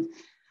issues.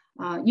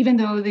 Even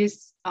though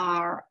these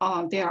are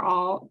they're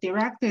all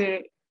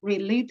directly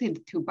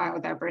related to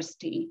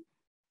biodiversity.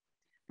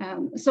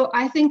 So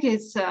I think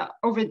it's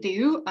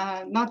overdue,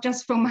 not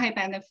just for my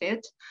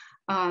benefit,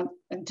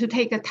 to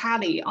take a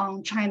tally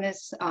on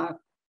China's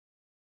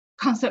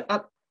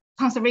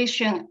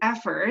conservation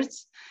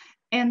efforts,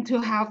 and to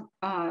have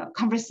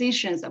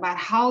conversations about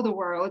how the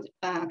world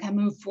can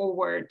move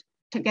forward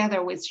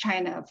together with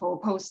China for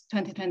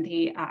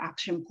post-2020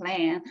 action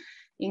plan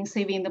in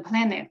saving the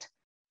planet.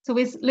 So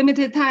with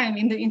limited time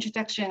in the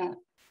introduction,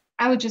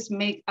 I would just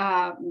make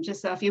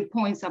just a few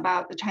points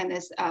about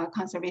China's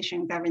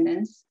conservation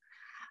governance.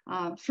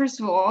 First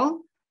of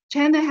all,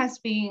 China has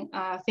been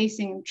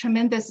facing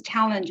tremendous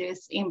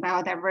challenges in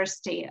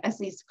biodiversity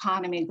as its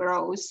economy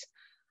grows.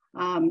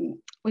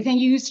 We can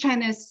use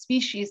China's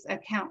species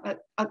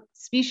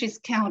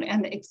count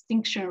and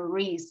extinction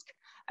risk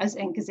as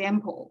an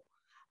example.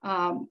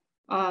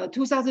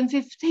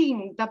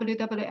 2015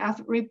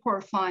 WWF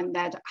report found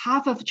that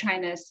half of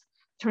China's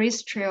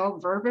terrestrial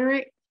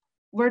vertebrate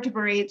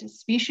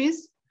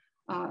species,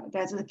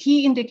 that's a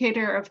key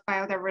indicator of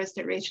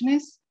biodiversity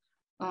richness,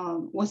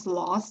 was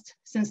lost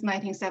since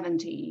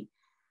 1970.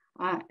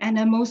 And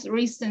the most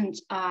recent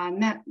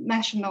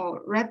national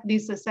red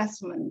list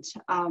assessment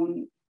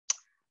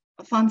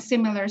found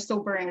similar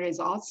sobering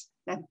results,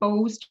 that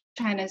both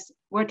China's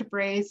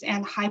vertebrates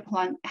and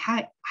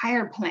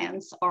higher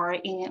plants are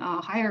in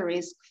a higher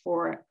risk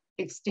for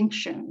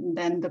extinction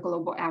than the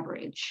global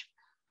average.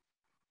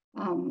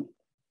 And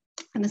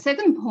the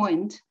second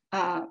point,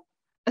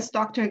 as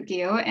Dr.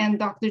 Gill and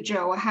Dr.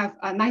 Zhou have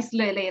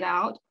nicely laid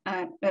out,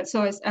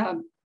 so as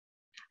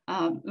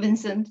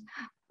Vincent,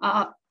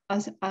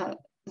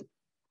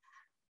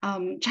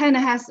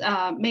 China has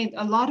made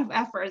a lot of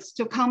efforts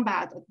to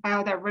combat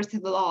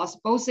biodiversity loss,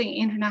 both in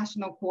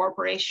international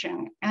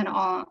cooperation and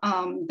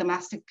on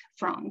domestic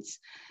fronts.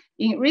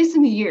 In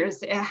recent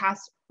years, it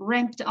has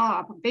ramped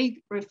up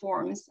big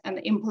reforms and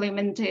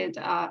implemented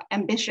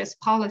ambitious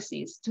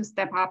policies to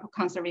step up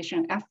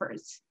conservation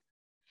efforts.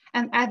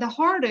 And at the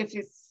heart of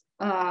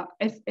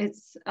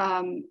its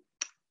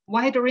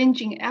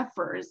wide-ranging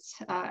efforts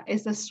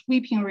is a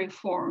sweeping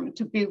reform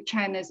to build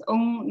China's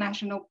own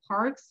national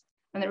parks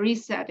and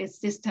reset its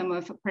system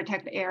of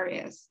protected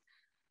areas.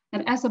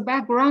 And as a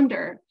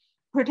backgrounder,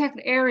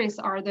 protected areas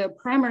are the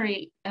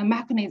primary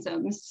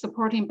mechanisms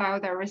supporting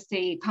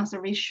biodiversity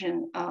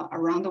conservation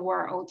around the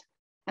world.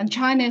 And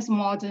China's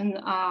modern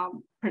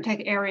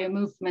protected area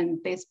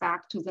movement dates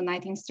back to the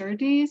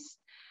 1930s,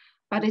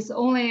 but it's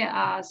only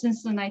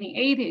since the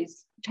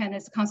 1980s,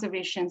 China's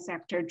conservation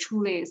sector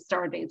truly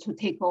started to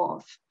take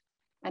off.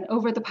 And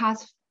over the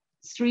past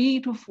 3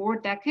 to 4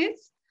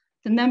 decades,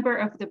 the number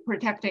of the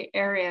protected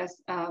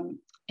areas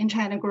in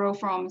China grew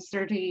from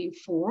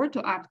 34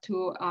 to up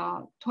to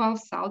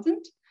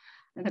 12,000,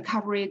 and the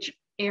coverage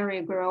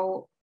area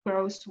grows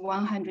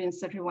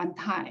 131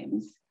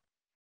 times.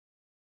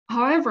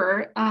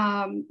 However,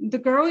 the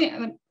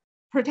growing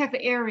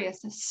protected areas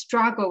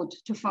struggled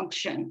to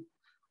function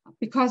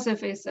because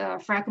of its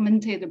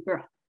fragmented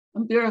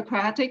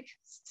bureaucratic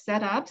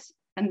setups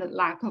and the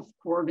lack of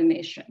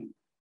coordination.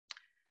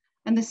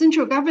 And the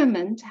central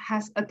government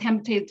has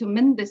attempted to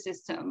mend the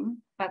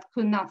system, but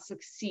could not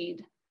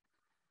succeed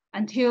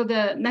until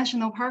the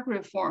national park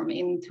reform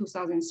in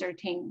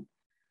 2013.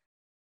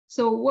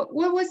 So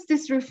what was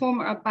this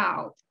reform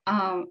about?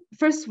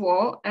 First of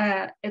all,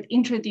 it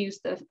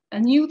introduced a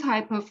new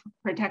type of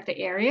protected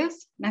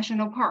areas,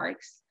 national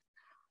parks,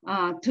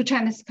 to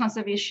China's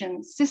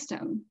conservation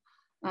system,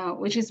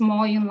 which is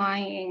more in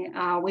line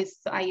with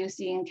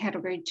IUCN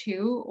Category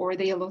 2 or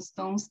the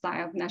Yellowstone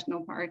style of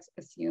national parks,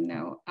 as you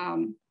know.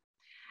 And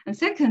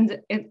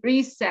second, it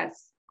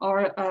resets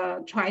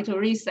or try to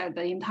reset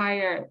the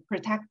entire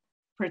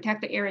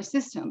protected area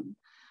system,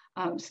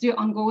 still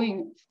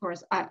ongoing, of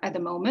course, at the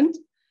moment,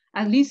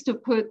 at least to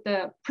put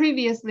the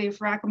previously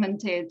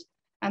fragmented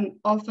and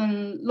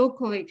often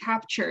locally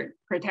captured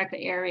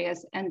protected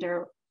areas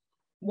under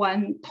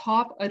one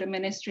top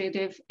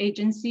administrative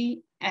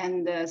agency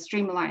and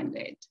streamlined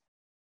it.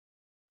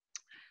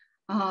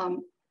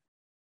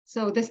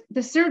 So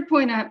the third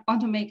point I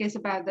want to make is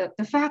about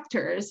the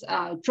factors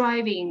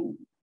driving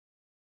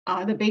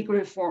the big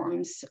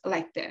reforms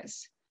like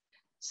this.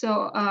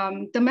 So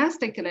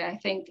domestically, I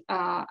think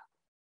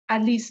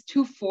at least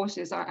two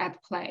forces are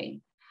at play.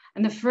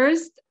 And the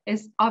first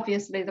is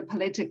obviously the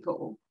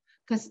political,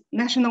 because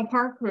national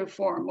park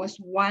reform was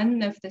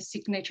one of the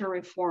signature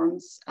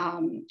reforms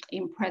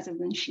in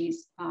President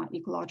Xi's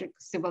ecological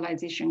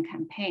civilization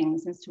campaign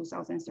since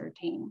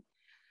 2013.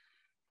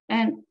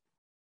 And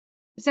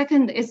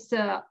second is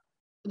the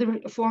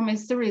reform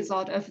is the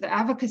result of the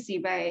advocacy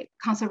by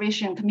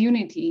conservation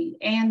community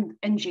and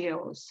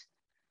NGOs.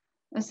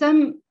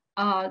 Some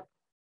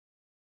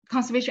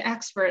conservation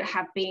experts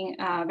have been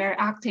very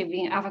active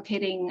in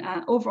advocating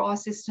overall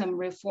system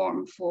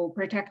reform for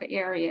protected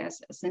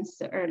areas since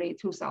the early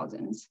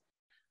 2000s.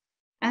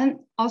 And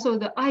also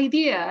the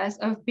ideas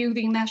of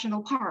building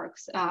national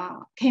parks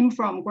came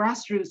from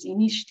grassroots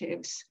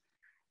initiatives.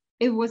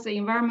 It was the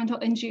environmental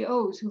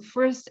NGOs who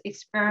first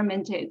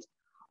experimented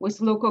with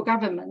local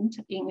government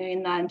in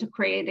Yunnan to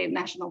create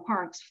national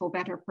parks for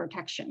better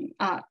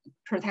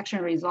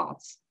protection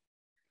results.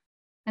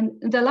 And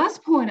the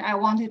last point I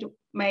wanted to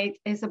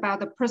make is about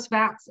the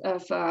prospects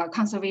of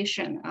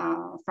conservation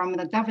from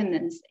the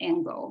governance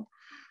angle.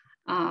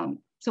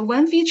 So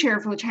one feature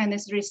for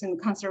China's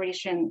recent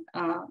conservation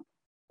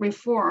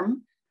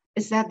reform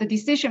is that the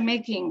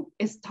decision-making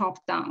is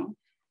top-down,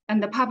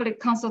 and the public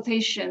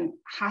consultation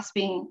has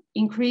been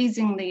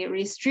increasingly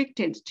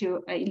restricted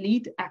to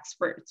elite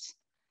experts.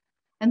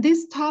 And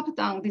this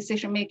top-down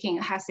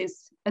decision-making has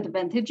its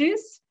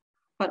advantages,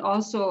 but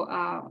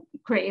also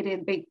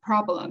created big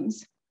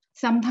problems.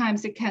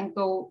 Sometimes it can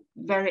go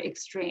very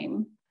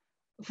extreme.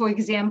 For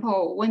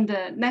example, when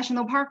the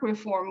national park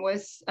reform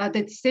was,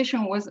 the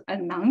decision was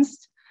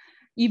announced,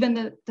 even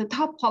the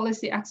top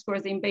policy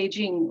experts in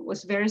Beijing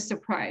was very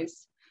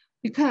surprised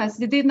because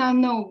they did not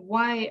know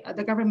why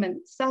the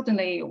government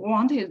suddenly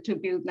wanted to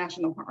build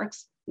national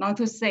parks, not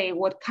to say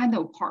what kind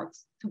of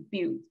parks to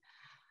build.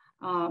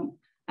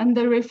 And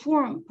the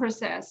reform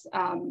process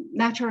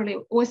naturally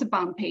was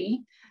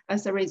bumpy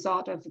as a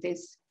result of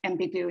this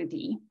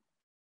ambiguity.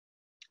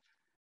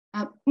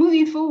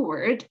 Moving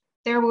forward,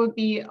 there will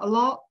be a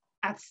lot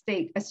at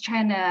stake as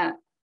China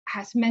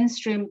has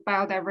mainstreamed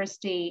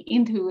biodiversity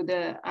into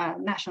the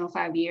National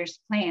 5-Year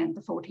Plan,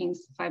 the 14th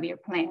 5-year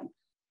plan.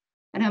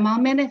 And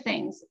among many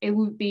things, it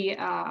would be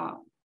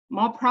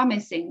more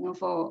promising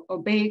for a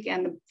big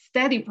and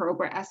steady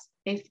progress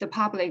if the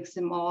public is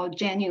more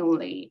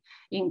genuinely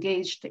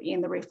engaged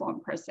in the reform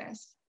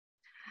process.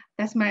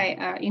 That's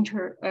my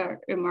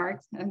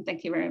remarks, and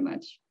thank you very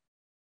much.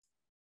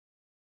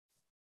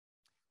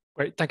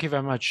 Great, thank you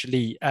very much,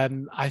 Li.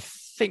 I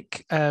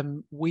think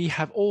we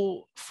have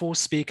all four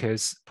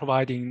speakers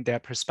providing their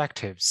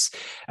perspectives,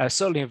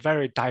 certainly a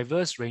very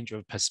diverse range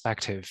of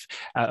perspective,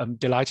 I'm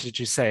delighted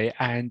to say.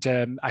 And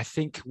I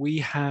think we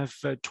have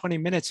 20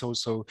 minutes or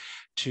so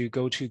to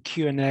go to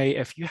Q&A.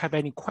 If you have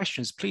any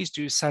questions, please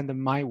do send them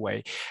my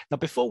way. Now,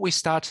 before we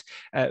start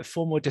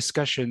formal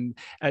discussion,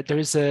 there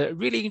is a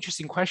really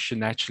interesting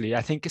question, actually.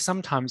 I think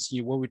sometimes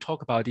when we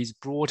talk about these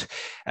broad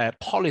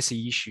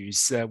policy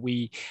issues,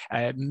 we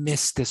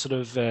miss the sort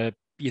of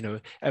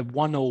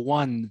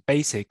 101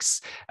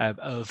 basics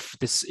of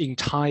this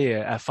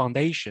entire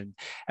foundation.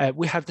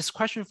 We have this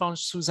question from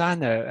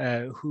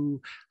Susanna,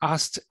 who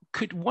asked,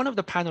 could one of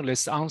the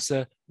panelists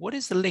answer, what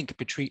is the link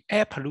between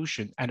air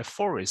pollution and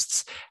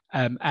forests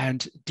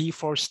and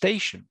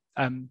deforestation?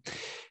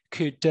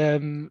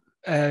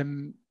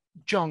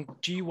 John,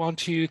 do you want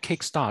to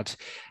kickstart?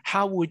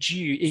 How would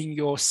you, in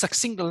your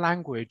succinct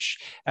language,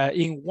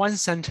 in one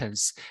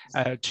sentence,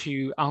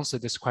 to answer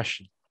this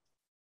question?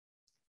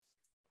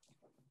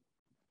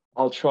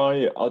 I'll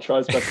try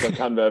as best as I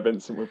can there,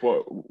 Vincent, with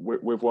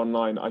one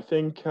line. I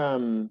think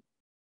in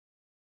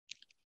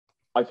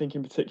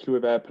particular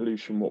with air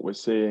pollution, what we're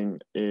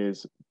seeing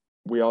is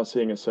we are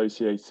seeing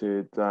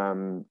associated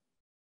air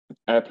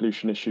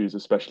pollution issues,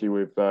 especially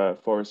with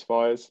forest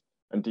fires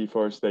and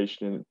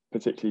deforestation, in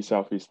particularly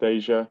Southeast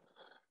Asia.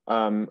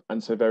 And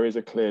so there is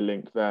a clear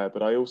link there.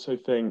 But I also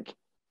think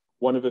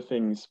one of the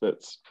things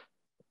that's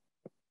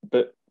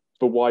but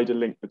the wider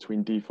link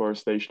between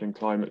deforestation and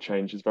climate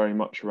change is very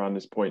much around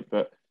this point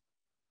that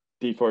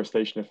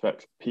deforestation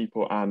affects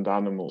people and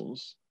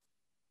animals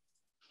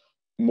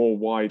more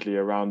widely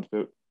around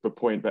the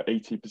point that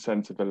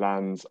 80% of the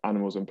lands,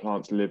 animals and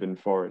plants live in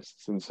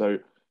forests. And so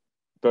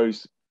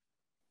those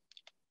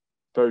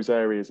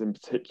areas in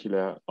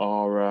particular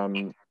are,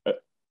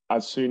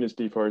 as soon as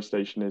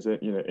deforestation is,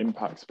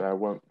 impacts there,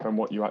 then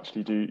what you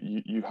actually do,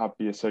 you have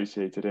the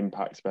associated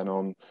impacts then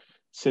on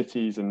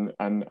cities and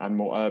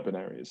more urban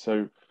areas.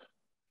 So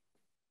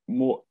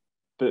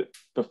the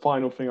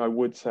final thing I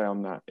would say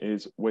on that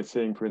is we're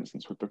seeing, for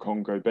instance, with the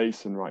Congo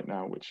Basin right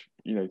now, which,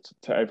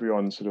 to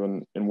everyone sort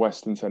of in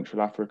West and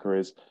Central Africa,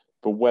 is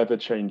the weather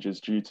changes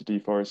due to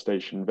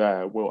deforestation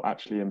there will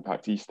actually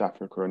impact East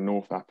Africa and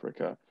North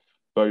Africa,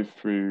 both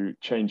through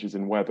changes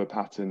in weather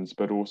patterns,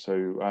 but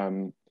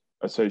also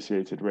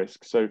associated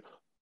risks. So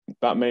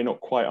that may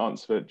not quite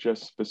answer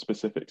just the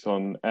specifics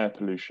on air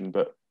pollution,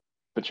 but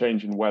the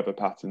change in weather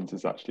patterns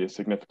is actually a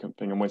significant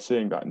thing. And we're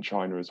seeing that in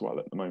China as well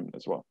at the moment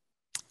as well.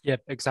 Yeah,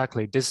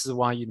 exactly. This is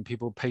why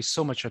people pay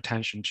so much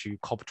attention to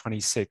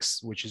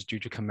COP26, which is due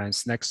to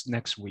commence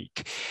next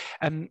week.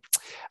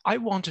 I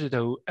wanted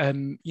though,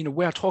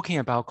 we are talking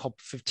about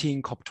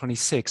COP15,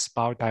 COP26,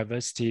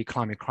 biodiversity,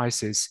 climate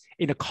crisis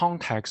in the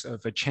context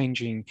of a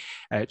changing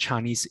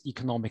Chinese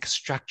economic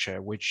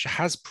structure, which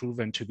has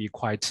proven to be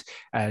quite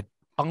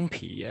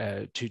bumpy,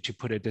 to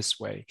put it this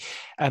way.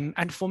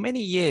 And for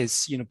many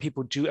years,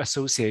 people do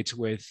associate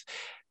with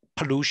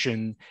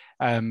pollution,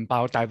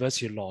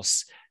 biodiversity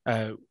loss,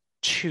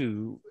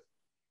 to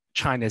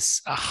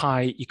China's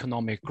high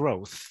economic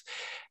growth.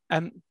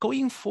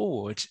 Going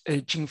forward,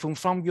 Jingfeng,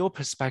 from your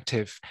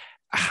perspective,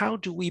 how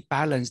do we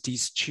balance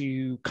these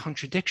two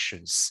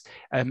contradictions?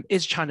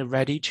 Is China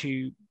ready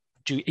to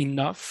do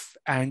enough?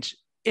 And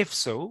if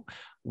so,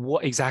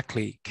 what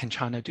exactly can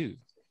China do?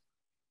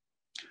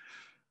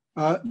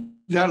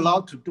 There are a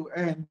lot to do,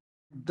 and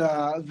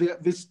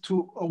these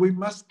two, we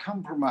must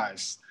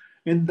compromise.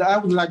 And I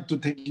would like to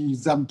take an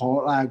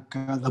example like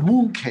the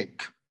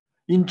mooncake.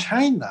 In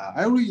China,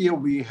 every year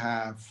we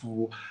have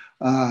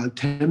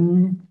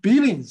 10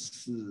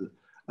 billions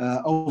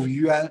of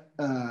yuan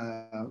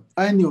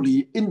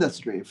annually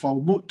industry for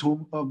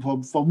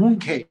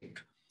mooncake.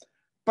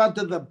 But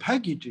the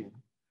packaging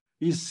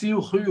is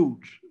still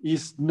huge.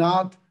 It's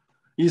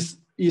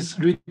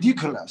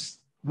ridiculous.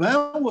 When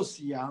I was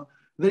young,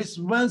 there is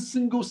one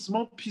single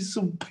small piece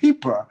of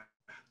paper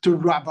to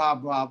wrap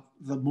up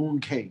the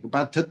mooncake.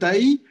 But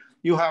today,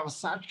 you have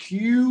such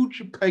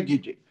huge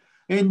packaging.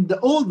 And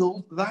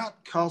although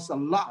that costs a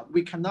lot,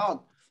 we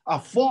cannot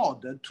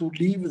afford to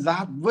live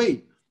that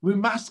way. We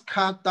must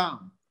cut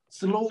down,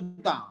 slow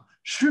down,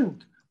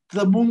 shrink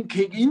the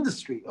mooncake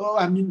industry,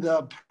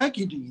 the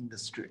packaging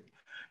industry.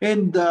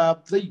 And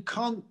the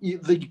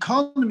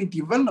economy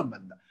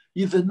development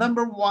is the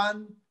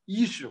 #1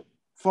 issue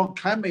for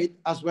climate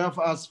as well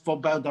as for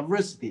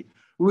biodiversity.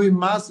 We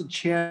must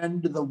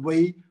change the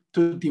way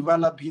to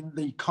developing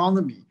the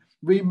economy.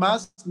 We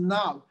must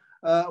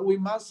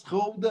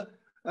hold the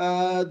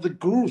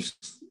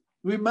growth.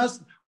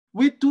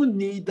 We do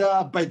need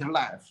a better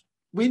life.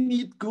 We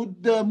need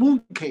good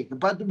mooncake,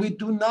 but we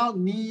do not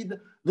need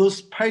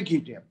those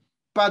packaging.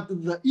 But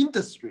the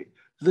industry,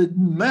 the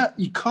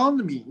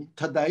economy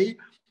today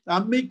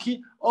are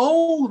making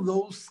all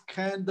those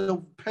kind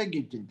of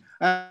packaging.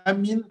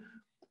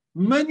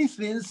 Many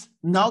things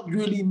not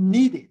really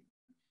needed.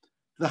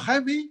 The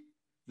highway,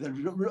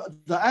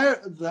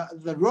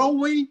 the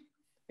roadway,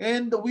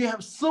 and we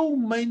have so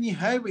many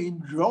highway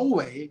and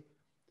roadway.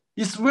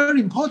 It's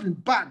very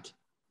important, but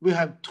we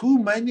have too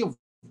many of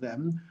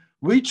them,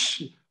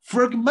 which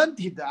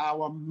fragmented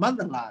our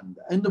motherland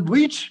and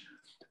which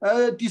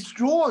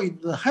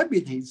destroyed the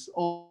habitats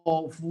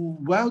of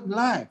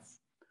wildlife.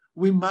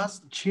 We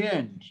must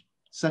change.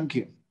 Thank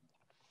you.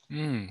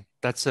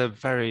 That's a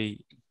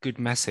very good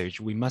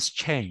message. We must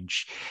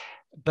change.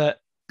 But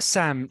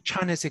Sam,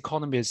 China's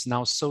economy is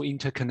now so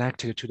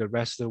interconnected to the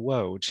rest of the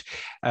world.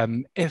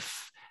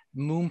 If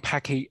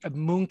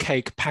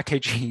mooncake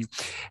packaging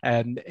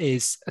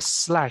is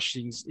slashed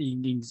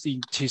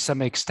to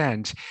some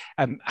extent,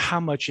 how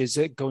much is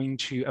it going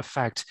to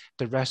affect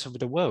the rest of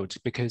the world?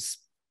 Because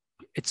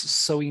it's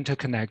so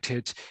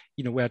interconnected.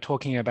 We are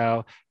talking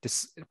about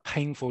this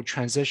painful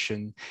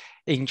transition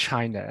in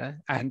China.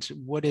 And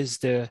what is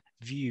the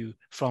view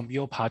from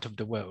your part of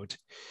the world?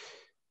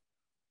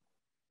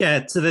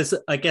 Yeah, so there's,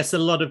 I guess, a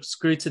lot of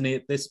scrutiny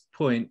at this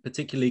point,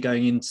 particularly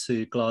going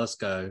into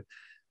Glasgow,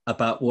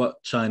 about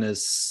what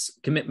China's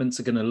commitments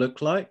are going to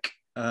look like.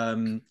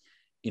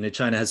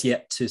 China has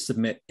yet to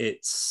submit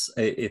its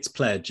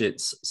pledge,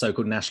 its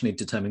so-called nationally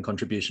determined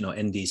contribution, or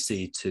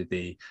NDC, to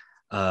the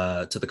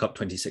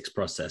COP26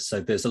 process.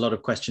 So there's a lot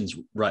of questions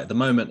right at the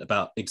moment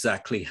about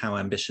exactly how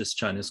ambitious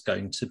China's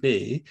going to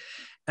be.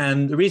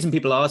 And the reason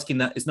people are asking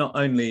that is not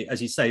only,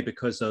 as you say,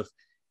 because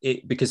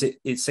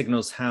it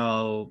signals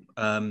how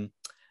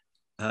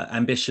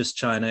ambitious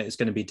China is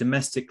going to be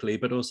domestically,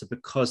 but also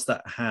because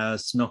that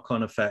has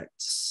knock-on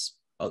effects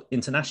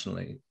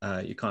internationally.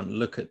 You can't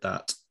look at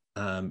that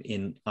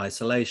in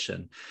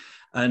isolation.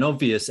 An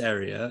obvious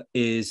area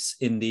is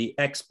in the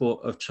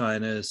export of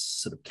China's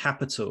sort of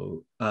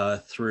capital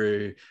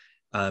through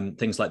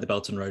things like the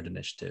Belt and Road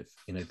Initiative.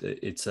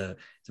 It's a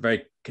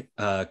very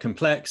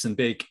complex and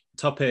big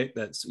topic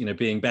that's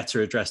being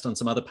better addressed on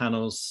some other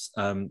panels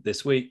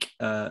this week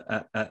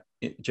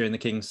during the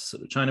King's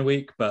sort of China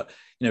Week. But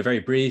very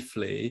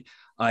briefly,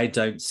 I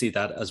don't see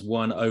that as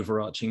one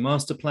overarching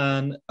master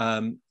plan,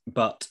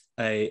 but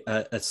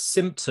a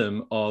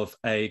symptom of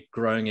a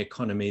growing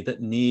economy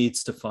that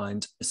needs to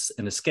find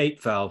an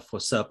escape valve for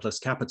surplus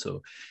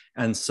capital.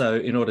 And so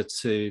in order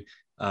to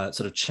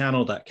sort of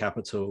channel that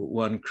capital,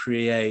 one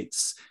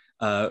creates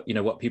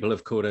what people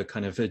have called a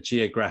kind of a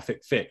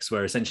geographic fix,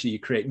 where essentially you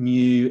create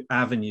new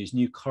avenues,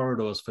 new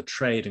corridors for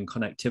trade and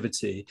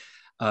connectivity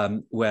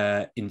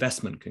where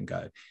investment can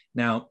go.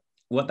 Now,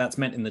 what that's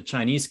meant in the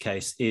Chinese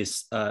case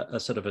is a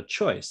sort of a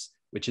choice,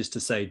 which is to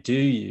say, do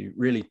you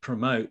really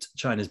promote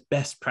China's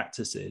best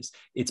practices,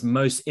 its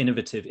most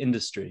innovative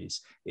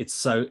industries,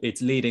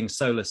 its leading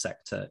solar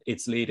sector,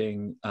 its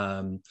leading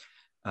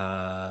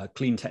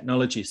clean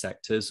technology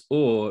sectors,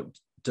 or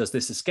does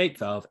this escape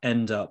valve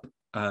end up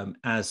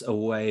as a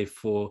way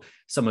for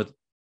some of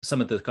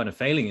the kind of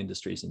failing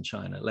industries in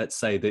China? Let's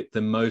say that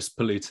the most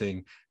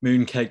polluting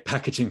mooncake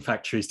packaging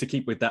factories, to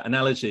keep with that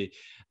analogy,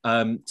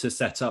 to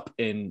set up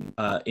in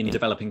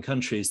developing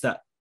countries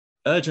that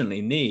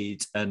urgently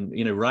need and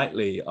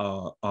rightly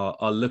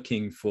are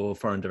looking for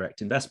foreign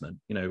direct investment.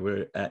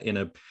 We're in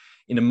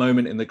a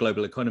moment in the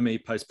global economy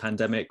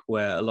post-pandemic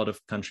where a lot of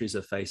countries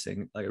are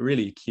facing like a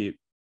really acute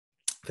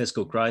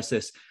fiscal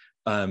crisis,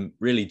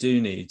 really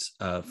do need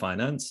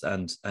finance,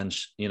 and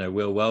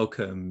we'll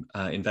welcome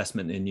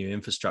investment in new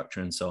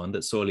infrastructure and so on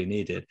that's sorely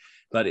needed.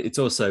 But it's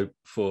also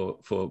for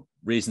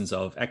reasons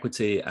of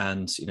equity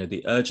and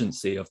the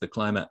urgency of the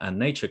climate and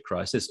nature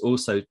crisis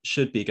also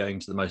should be going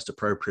to the most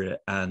appropriate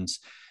and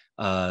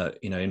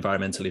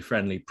environmentally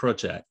friendly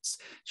projects.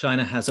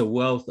 China has a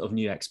wealth of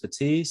new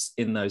expertise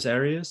in those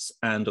areas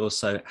and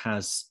also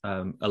has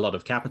a lot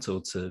of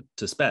capital to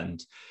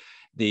spend.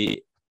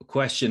 The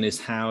question is,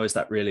 how is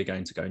that really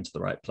going to go into the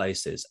right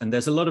places? And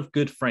there's a lot of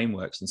good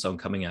frameworks and so on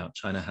coming out.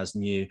 China has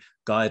new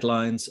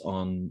guidelines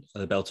on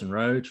the Belt and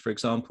Road, for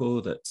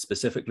example, that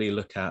specifically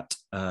look at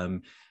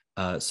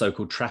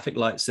so-called traffic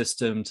light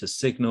system to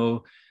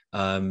signal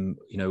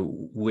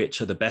which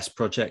are the best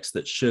projects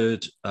that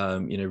should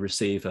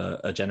receive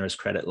a generous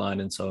credit line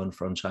and so on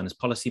from China's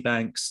policy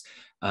banks,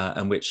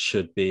 and which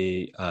should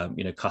be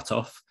cut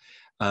off.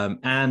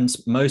 And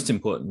most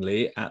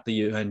importantly, at the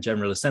UN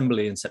General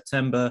Assembly in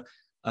September,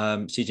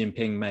 Xi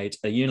Jinping made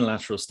a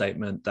unilateral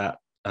statement that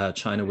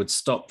China would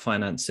stop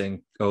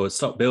financing or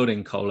stop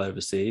building coal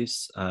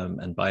overseas,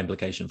 and by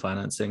implication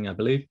financing, I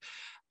believe,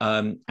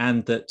 and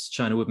that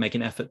China would make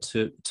an effort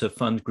to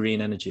fund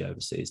green energy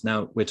overseas.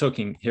 Now, we're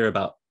talking here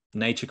about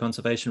nature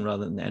conservation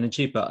rather than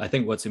energy, but I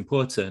think what's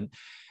important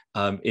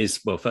is,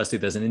 well, firstly,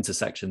 there's an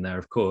intersection there,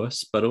 of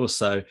course, but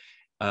also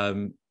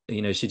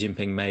Xi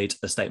Jinping made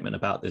a statement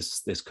about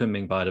this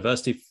Kunming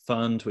Biodiversity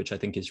Fund, which I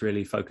think is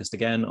really focused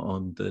again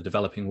on the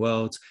developing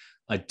world.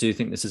 I do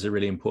think this is a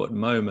really important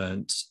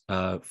moment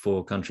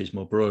for countries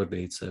more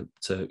broadly to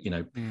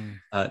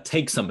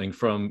take something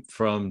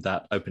from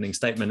that opening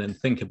statement and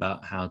think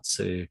about how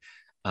to,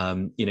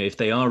 if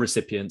they are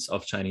recipients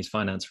of Chinese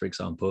finance, for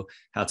example,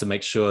 how to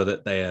make sure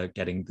that they are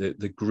getting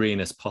the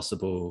greenest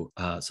possible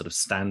sort of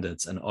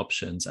standards and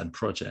options and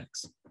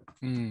projects.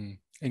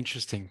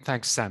 Interesting.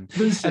 Thanks, Sam.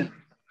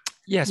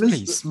 Yes,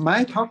 please.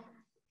 My talk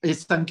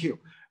is thank you.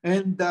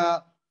 And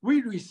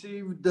we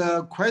received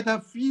quite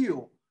a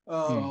few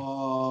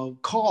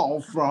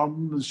calls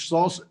from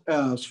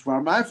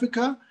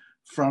Africa,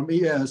 from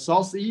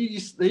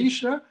Southeast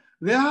Asia.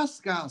 They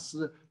ask us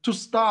to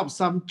stop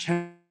some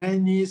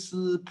Chinese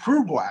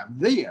program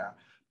there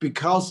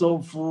because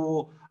of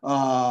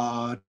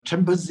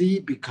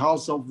temperature,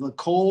 because of the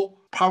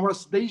coal power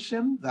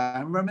station, the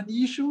environment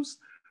issues.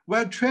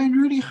 We're trying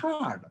really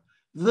hard.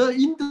 The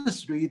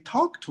industry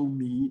talked to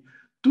me,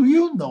 do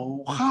you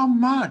know how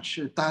much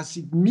does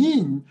it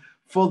mean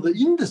for the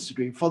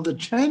industry, for the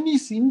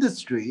Chinese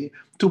industry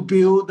to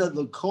build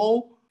the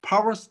coal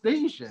power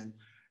station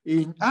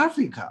in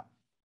Africa?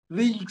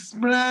 They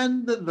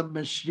explained the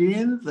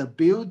machine, the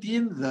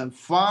building, the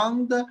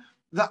fund,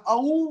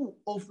 all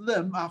of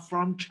them are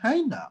from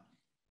China.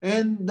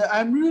 And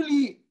I'm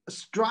really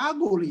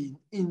struggling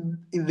in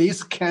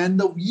this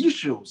kind of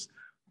issues.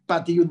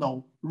 But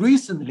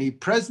recently,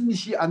 President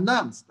Xi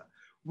announced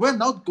we're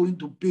not going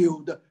to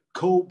build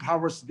coal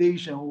power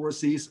station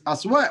overseas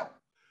as well,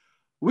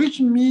 which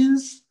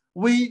means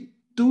we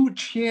do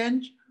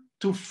change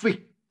to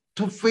feed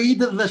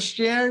the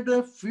shared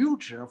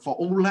future for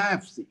all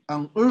lives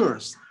on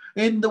Earth.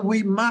 And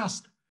we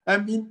must,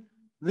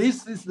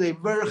 this is a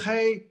very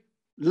high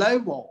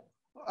level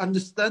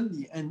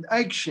understanding and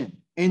action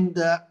and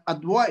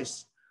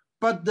advice.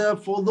 But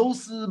for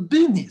those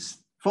business,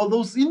 for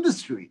those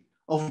industry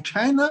of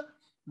China,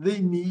 they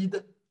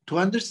need to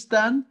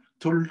understand,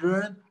 to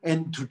learn,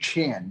 and to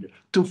change,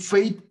 to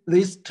feed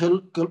this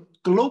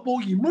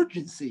global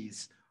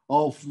emergencies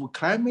of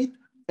climate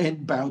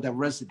and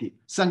biodiversity.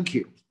 Thank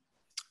you.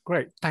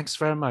 Great, thanks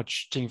very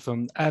much,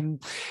 Jingfeng.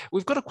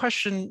 We've got a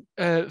question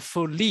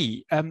for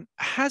Li.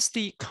 Has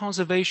the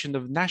conservation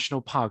of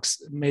national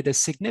parks made a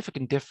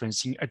significant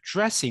difference in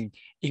addressing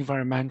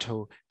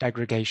environmental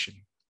degradation?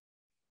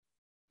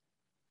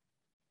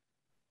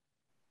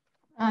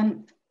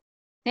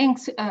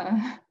 Thanks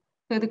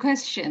for the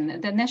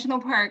question. The national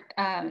park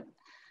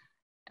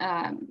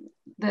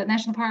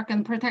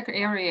and protected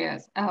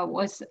areas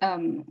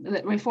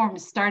the reform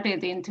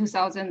started in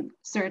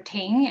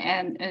 2013,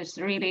 and it's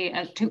really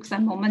took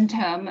some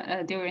momentum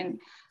during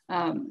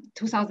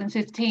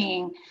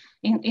 2015.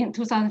 In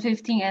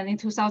 2015 and in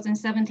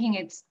 2017,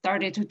 it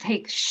started to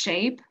take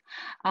shape,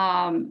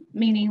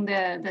 meaning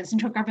the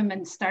central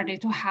government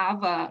started to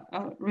have a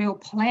real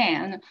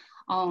plan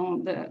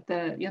on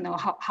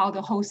how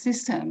the whole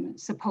system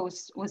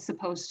was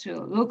supposed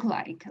to look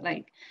like.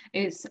 Like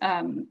it's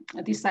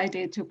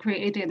decided to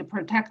create a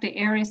protected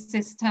area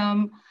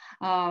system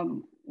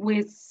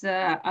with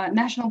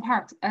national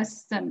parks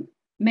as the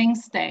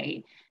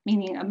mainstay,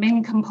 meaning a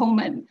main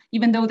component,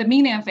 even though the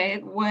meaning of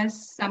it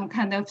was some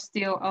kind of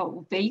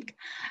still vague,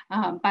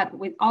 but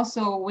with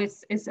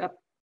its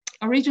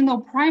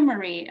original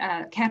primary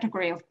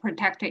category of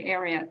protected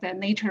area, the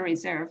nature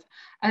reserve,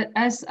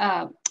 as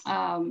a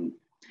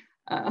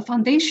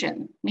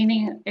foundation,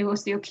 meaning it will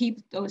still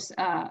keep those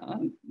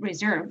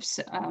reserves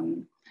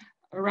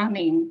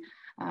running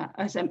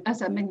as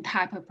a main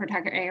type of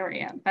protected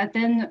area. But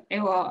then it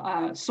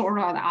will sort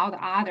out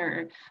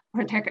other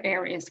protected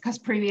areas, because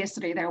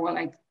previously there were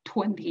like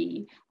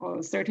 20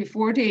 or 30,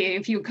 40,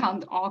 if you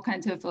count all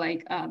kinds of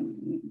like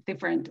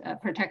different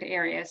protected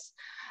areas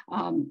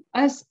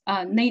as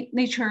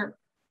nature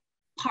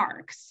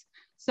parks.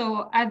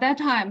 So at that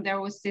time, there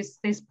was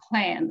this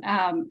plan.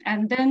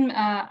 And then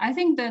I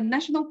think the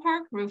national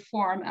park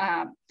reform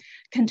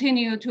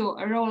continued to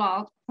roll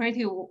out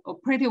pretty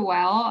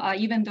well,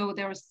 even though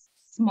there was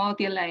small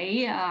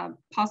delay,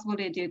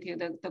 possibly due to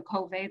the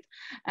COVID.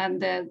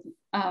 And there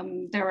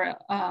were,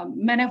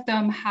 many of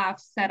them have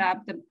set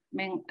up the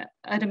main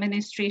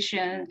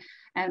administration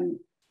and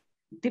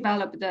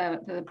developed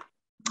the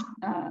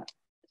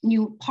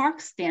new park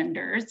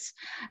standards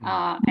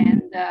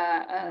and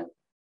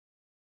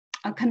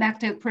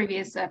connected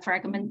previous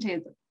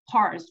fragmented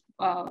parks,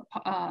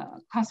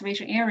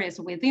 conservation areas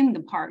within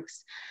the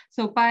parks.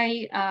 So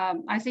by,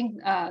 I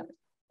think,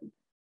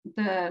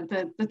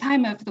 the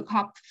time of the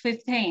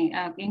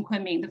COP15 in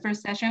Kunming, the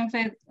first session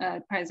of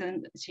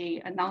President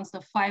Xi announced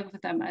 5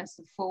 of them as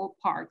full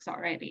parks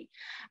already.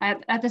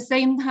 At the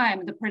same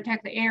time, the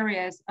protected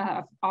areas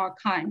of all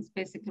kinds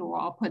basically were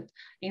all put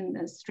in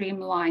a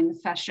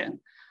streamlined fashion.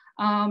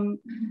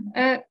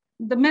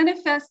 The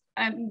manifest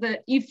and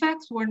the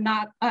effects were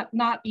not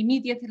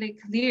immediately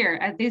clear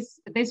at this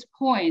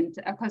point,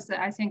 because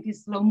I think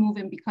it's slow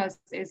moving, because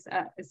it's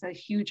a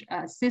huge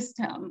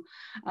system.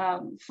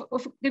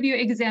 Give you an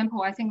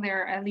example, I think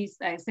there are at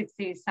least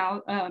 60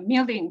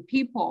 million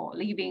people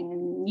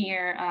living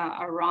near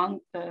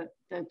around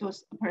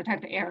those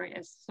protected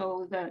areas.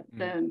 So the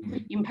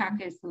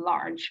impact is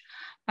large,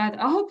 but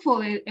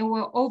hopefully it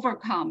will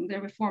overcome,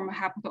 the reform will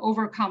have to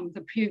overcome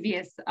the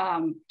previous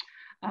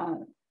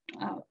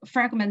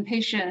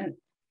fragmentation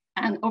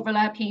and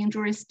overlapping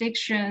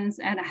jurisdictions,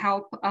 and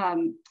help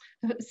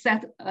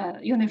set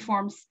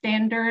uniform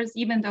standards,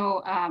 even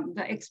though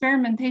the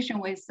experimentation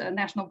with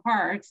national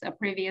parks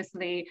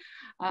previously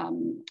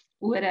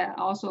would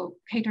also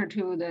cater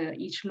to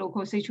each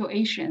local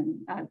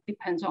situation,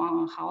 depends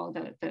on how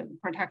the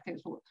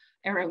protected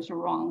areas are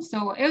run.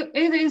 So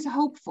it is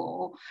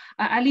hopeful,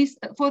 at least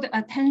for the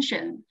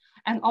attention,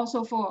 and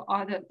also for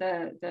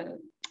the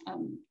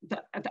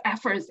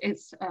efforts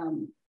it's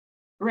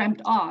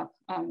ramped up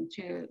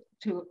to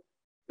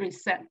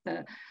reset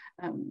the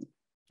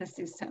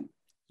system.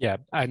 Yeah,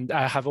 and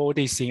I have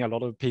already seen a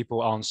lot of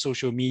people on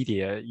social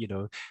media,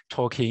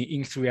 talking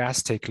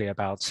enthusiastically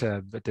about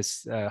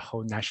this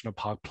whole national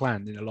park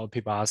plan. And a lot of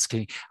people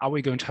asking, are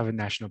we going to have a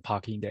national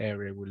park in the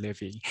area we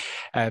live in?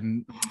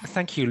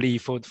 Thank you, Li,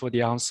 for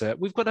the answer.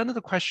 We've got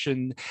another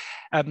question.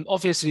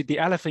 Obviously, the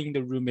elephant in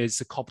the room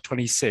is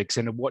COP26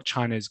 and what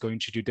China is going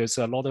to do. There's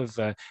a lot of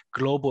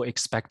global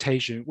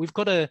expectation. We've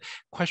got a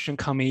question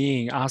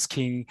coming in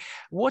asking,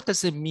 what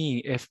does it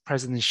mean if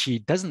President Xi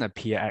doesn't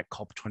appear at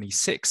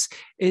COP26?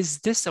 Is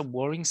this a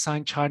worrying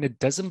sign China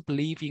doesn't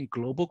believe in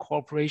global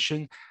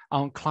cooperation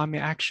on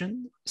climate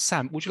action?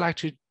 Sam, would you like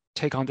to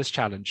take on this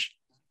challenge?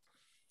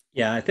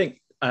 Yeah, I think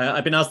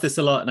I've been asked this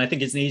a lot, and I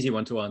think it's an easy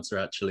one to answer,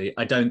 actually.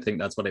 I don't think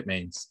that's what it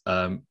means,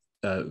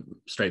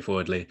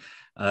 straightforwardly.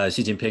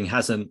 Xi Jinping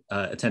hasn't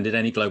attended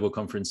any global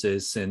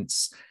conferences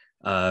since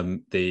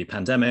the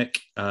pandemic.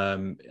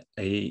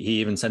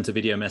 He even sent a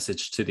video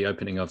message to the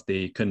opening of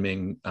the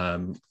Kunming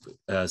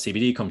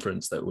CBD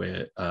conference that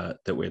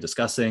we're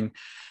discussing.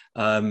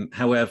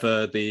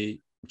 However,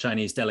 the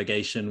Chinese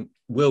delegation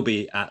will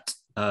be at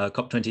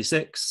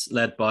COP26,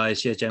 led by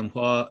Xie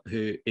Jianhua,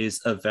 who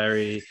is a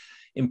very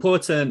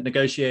important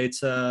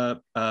negotiator,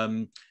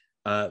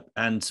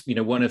 and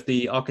one of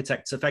the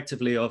architects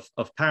effectively of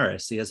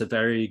Paris. He has a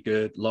very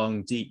good,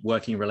 long, deep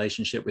working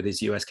relationship with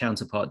his US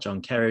counterpart,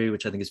 John Kerry,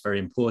 which I think is a very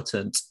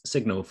important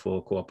signal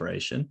for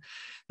cooperation.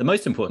 The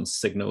most important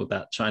signal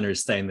that China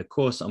is staying the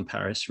course on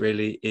Paris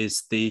really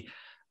is the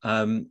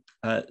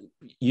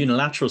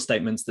unilateral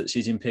statements that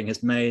Xi Jinping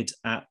has made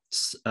at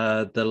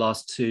the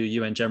last two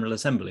UN General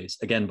Assemblies,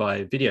 again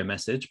by video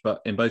message,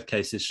 but in both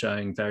cases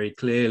showing very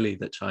clearly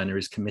that China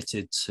is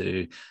committed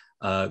to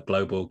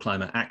global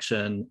climate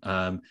action.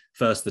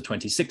 First, the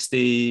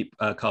 2060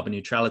 carbon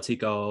neutrality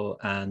goal,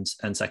 and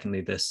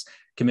secondly, this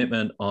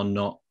commitment on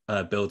not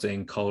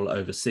building coal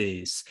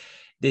overseas.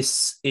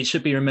 This, it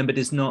should be remembered,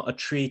 is not a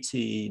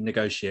treaty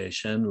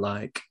negotiation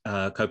like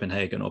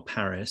Copenhagen or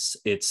Paris.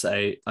 It's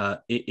a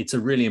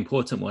really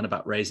important one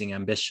about raising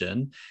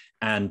ambition.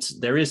 And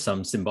there is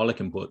some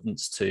symbolic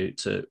importance to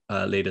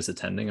leaders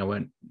attending. I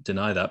won't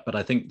deny that. But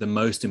I think the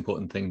most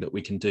important thing that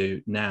we can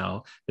do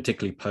now,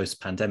 particularly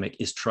post-pandemic,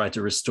 is try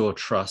to restore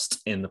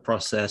trust in the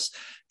process,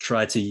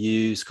 try to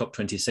use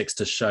COP26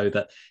 to show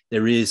that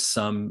there is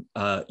some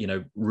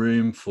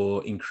room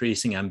for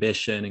increasing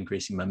ambition,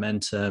 increasing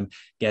momentum,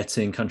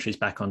 getting countries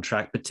back on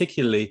track,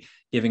 particularly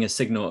giving a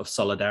signal of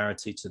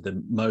solidarity to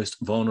the most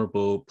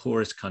vulnerable,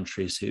 poorest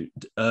countries who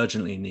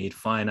urgently need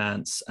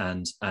finance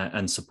and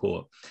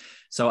support.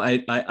 So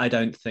I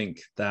don't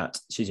think that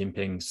Xi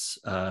Jinping's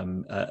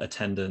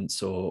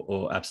attendance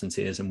or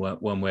absenteeism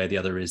one way or the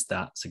other is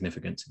that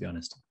significant, to be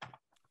honest.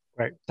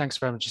 Great, thanks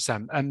very much,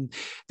 Sam.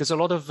 There's a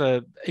lot of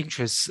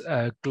interest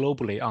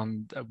globally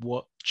on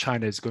what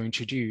China is going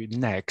to do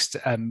next,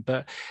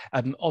 but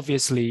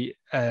obviously,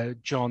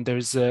 John,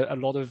 there's a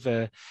lot of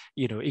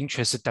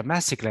interest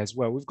domestically as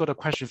well. We've got a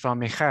question from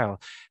Michael,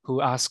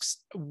 who asks,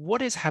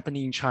 what is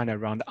happening in China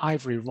around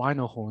ivory,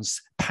 rhino horns,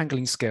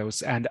 pangolin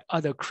scales, and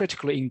other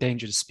critically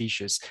endangered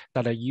species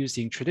that are used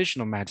in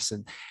traditional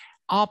medicine?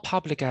 Are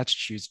public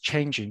attitudes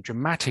changing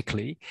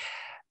dramatically?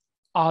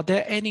 Are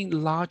there any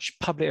large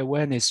public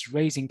awareness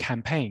raising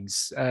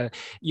campaigns?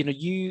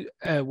 You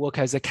work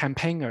as a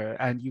campaigner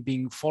and you've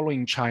been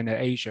following China,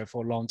 Asia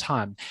for a long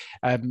time.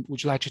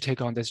 Would you like to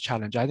take on this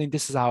challenge? I think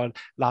this is our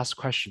last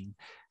question.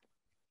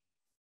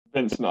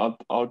 Vincent,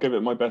 I'll give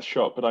it my best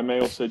shot, but I may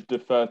also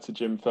defer to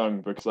Jim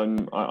Feng because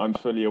I'm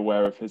fully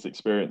aware of his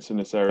experience in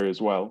this area as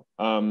well.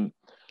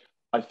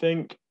 I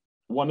think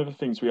one of the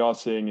things we are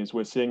seeing is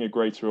we're seeing a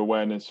greater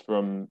awareness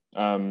from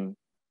the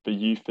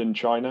youth in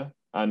China,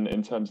 and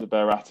in terms of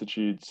their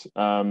attitudes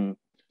on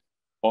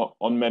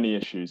many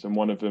issues. And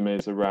one of them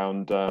is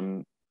around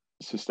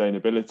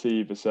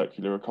sustainability, the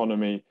circular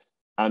economy,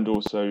 and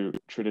also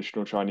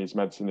traditional Chinese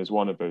medicine is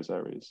one of those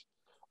areas.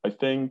 I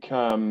think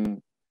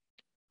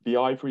the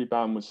ivory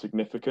ban was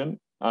significant.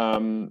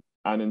 And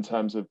in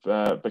terms of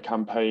the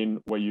campaign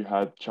where you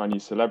had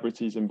Chinese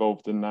celebrities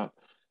involved in that,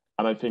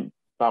 and I think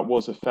that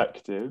was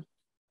effective.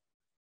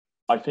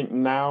 I think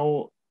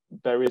now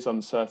there is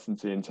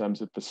uncertainty in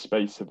terms of the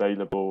space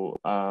available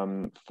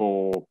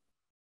for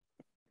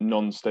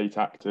non-state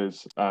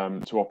actors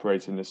to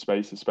operate in this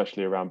space,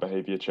 especially around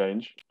behaviour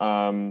change.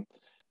 And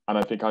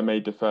I think I may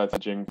defer to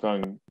Jing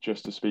Feng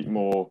just to speak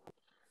more,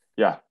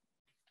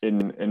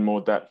 in more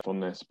depth on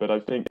this. But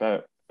I think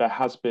that there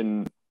has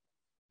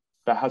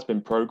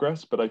been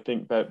progress, but I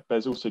think that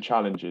there's also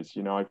challenges.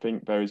 I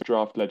think there is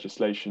draft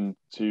legislation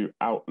to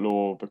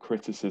outlaw the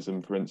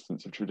criticism, for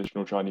instance, of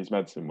traditional Chinese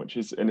medicine, which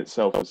is in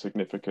itself a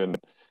significant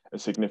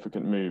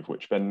move,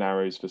 which then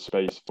narrows the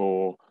space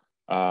for,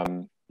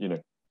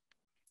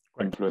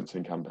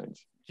 influencing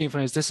campaigns.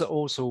 Jingfeng, is this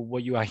also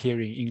what you are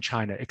hearing in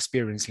China,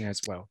 experiencing as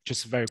well?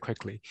 Just very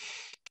quickly.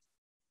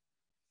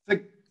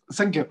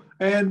 Thank you.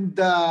 And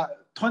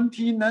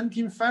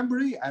 2019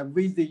 February, I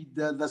visited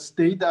the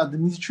state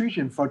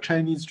administration for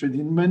Chinese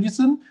traditional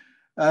medicine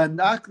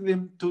and asked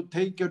them to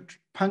take a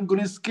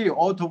pangolin scale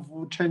out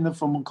of China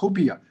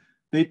pharmacopoeia.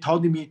 They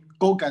told me,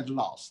 go get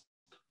lost.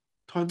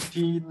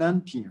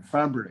 2019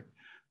 February.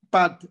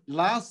 But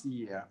last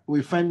year,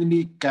 we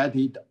finally got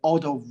it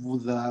out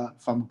of the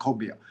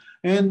pharmacopoeia.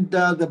 And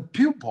the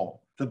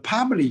people, the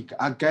public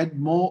are getting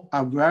more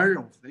aware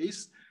of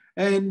this.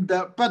 And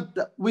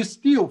but we're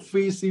still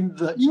facing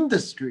the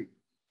industry.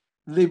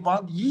 They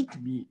want to eat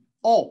me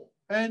all,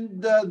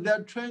 and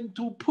they're trying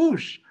to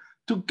push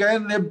to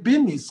get their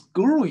business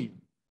growing.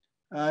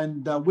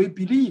 And we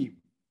believe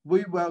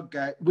we will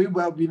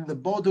win the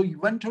battle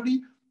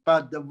eventually,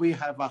 but we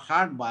have a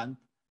hard one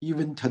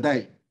even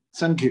today.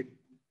 Thank you.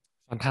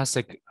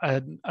 Fantastic.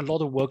 A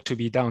lot of work to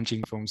be done,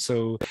 Jingfeng.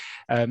 So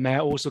may I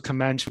also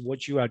commend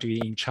what you are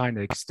doing in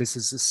China, because this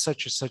is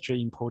such an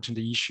important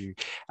issue,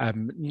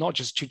 not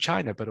just to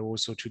China, but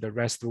also to the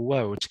rest of the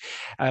world.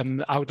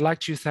 I would like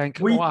to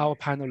thank all our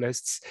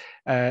panelists,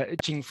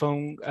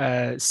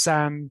 Jingfeng,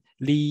 Sam,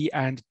 Lee,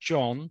 and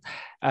John.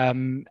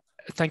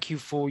 thank you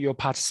for your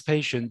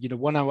participation.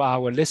 One of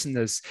our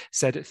listeners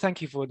said,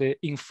 thank you for the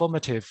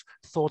informative,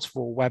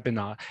 thoughtful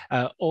webinar.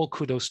 All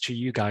kudos to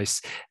you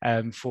guys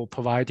for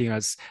providing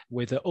us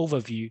with an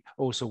overview,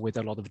 also with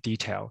a lot of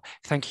detail.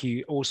 Thank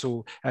you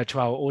also to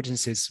our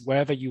audiences,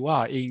 wherever you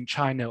are in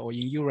China or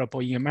in Europe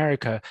or in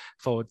America,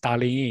 for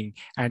dialing in.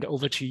 And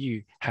over to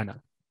you,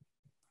 Hannah.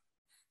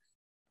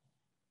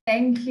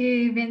 Thank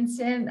you,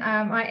 Vincent.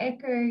 I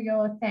echo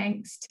your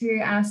thanks to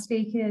our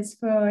speakers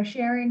for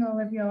sharing all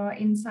of your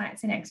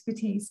insights and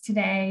expertise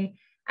today,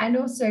 and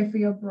also for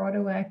your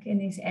broader work in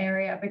this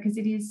area, because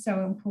it is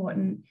so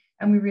important,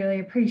 and we really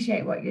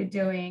appreciate what you're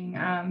doing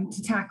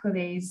to tackle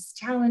these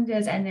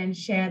challenges and then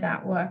share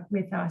that work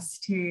with us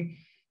to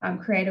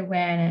create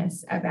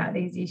awareness about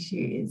these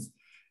issues.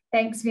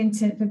 Thanks,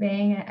 Vincent, for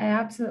being an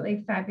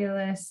absolutely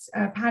fabulous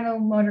panel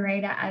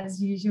moderator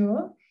as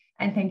usual.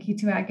 And thank you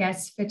to our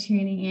guests for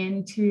tuning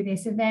in to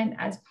this event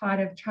as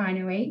part of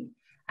China Week.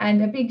 And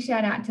a big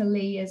shout out to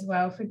Lee as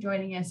well for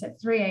joining us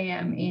at 3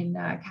 a.m. in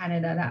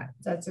Canada.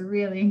 That's a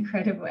really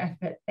incredible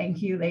effort.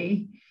 Thank you,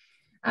 Lee.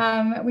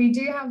 We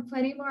do have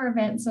plenty more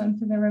events on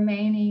for the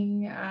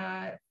remaining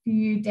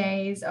few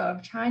days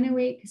of China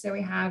Week. So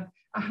we have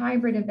a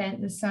hybrid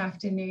event this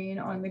afternoon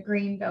on the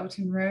Green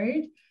Belton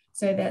Road.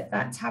 So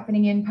that's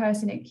happening in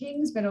person at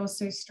King's, but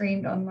also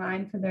streamed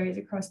online for those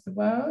across the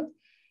world.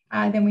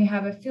 Then we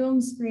have a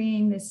film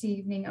screening this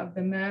evening of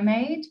The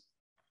Mermaid.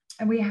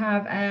 And we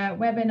have a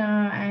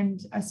webinar and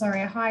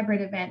a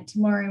hybrid event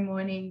tomorrow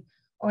morning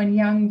on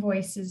young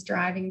voices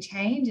driving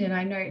change. And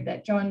I note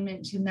that John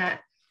mentioned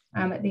that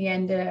at the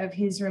end of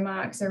his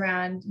remarks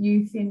around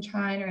youth in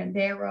China and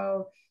their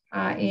role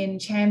in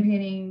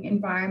championing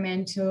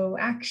environmental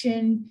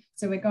action.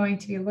 So we're going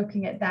to be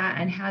looking at that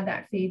and how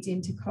that feeds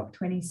into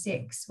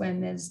COP26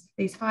 when there's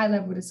these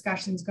high-level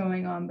discussions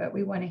going on, but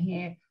we want to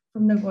hear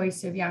from the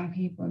voice of young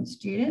people and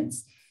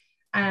students.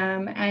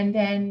 And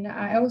then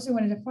I also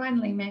wanted to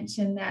finally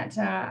mention that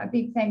a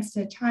big thanks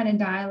to China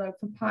Dialogue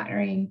for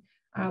partnering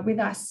with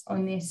us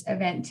on this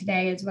event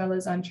today, as well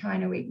as on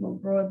China Week more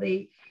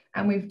broadly.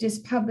 And we've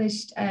just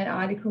published an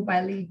article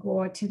by Li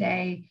Guo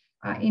today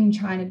in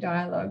China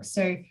Dialogue.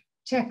 So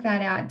check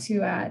that out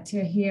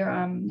to hear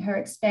her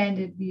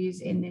expanded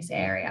views in this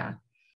area.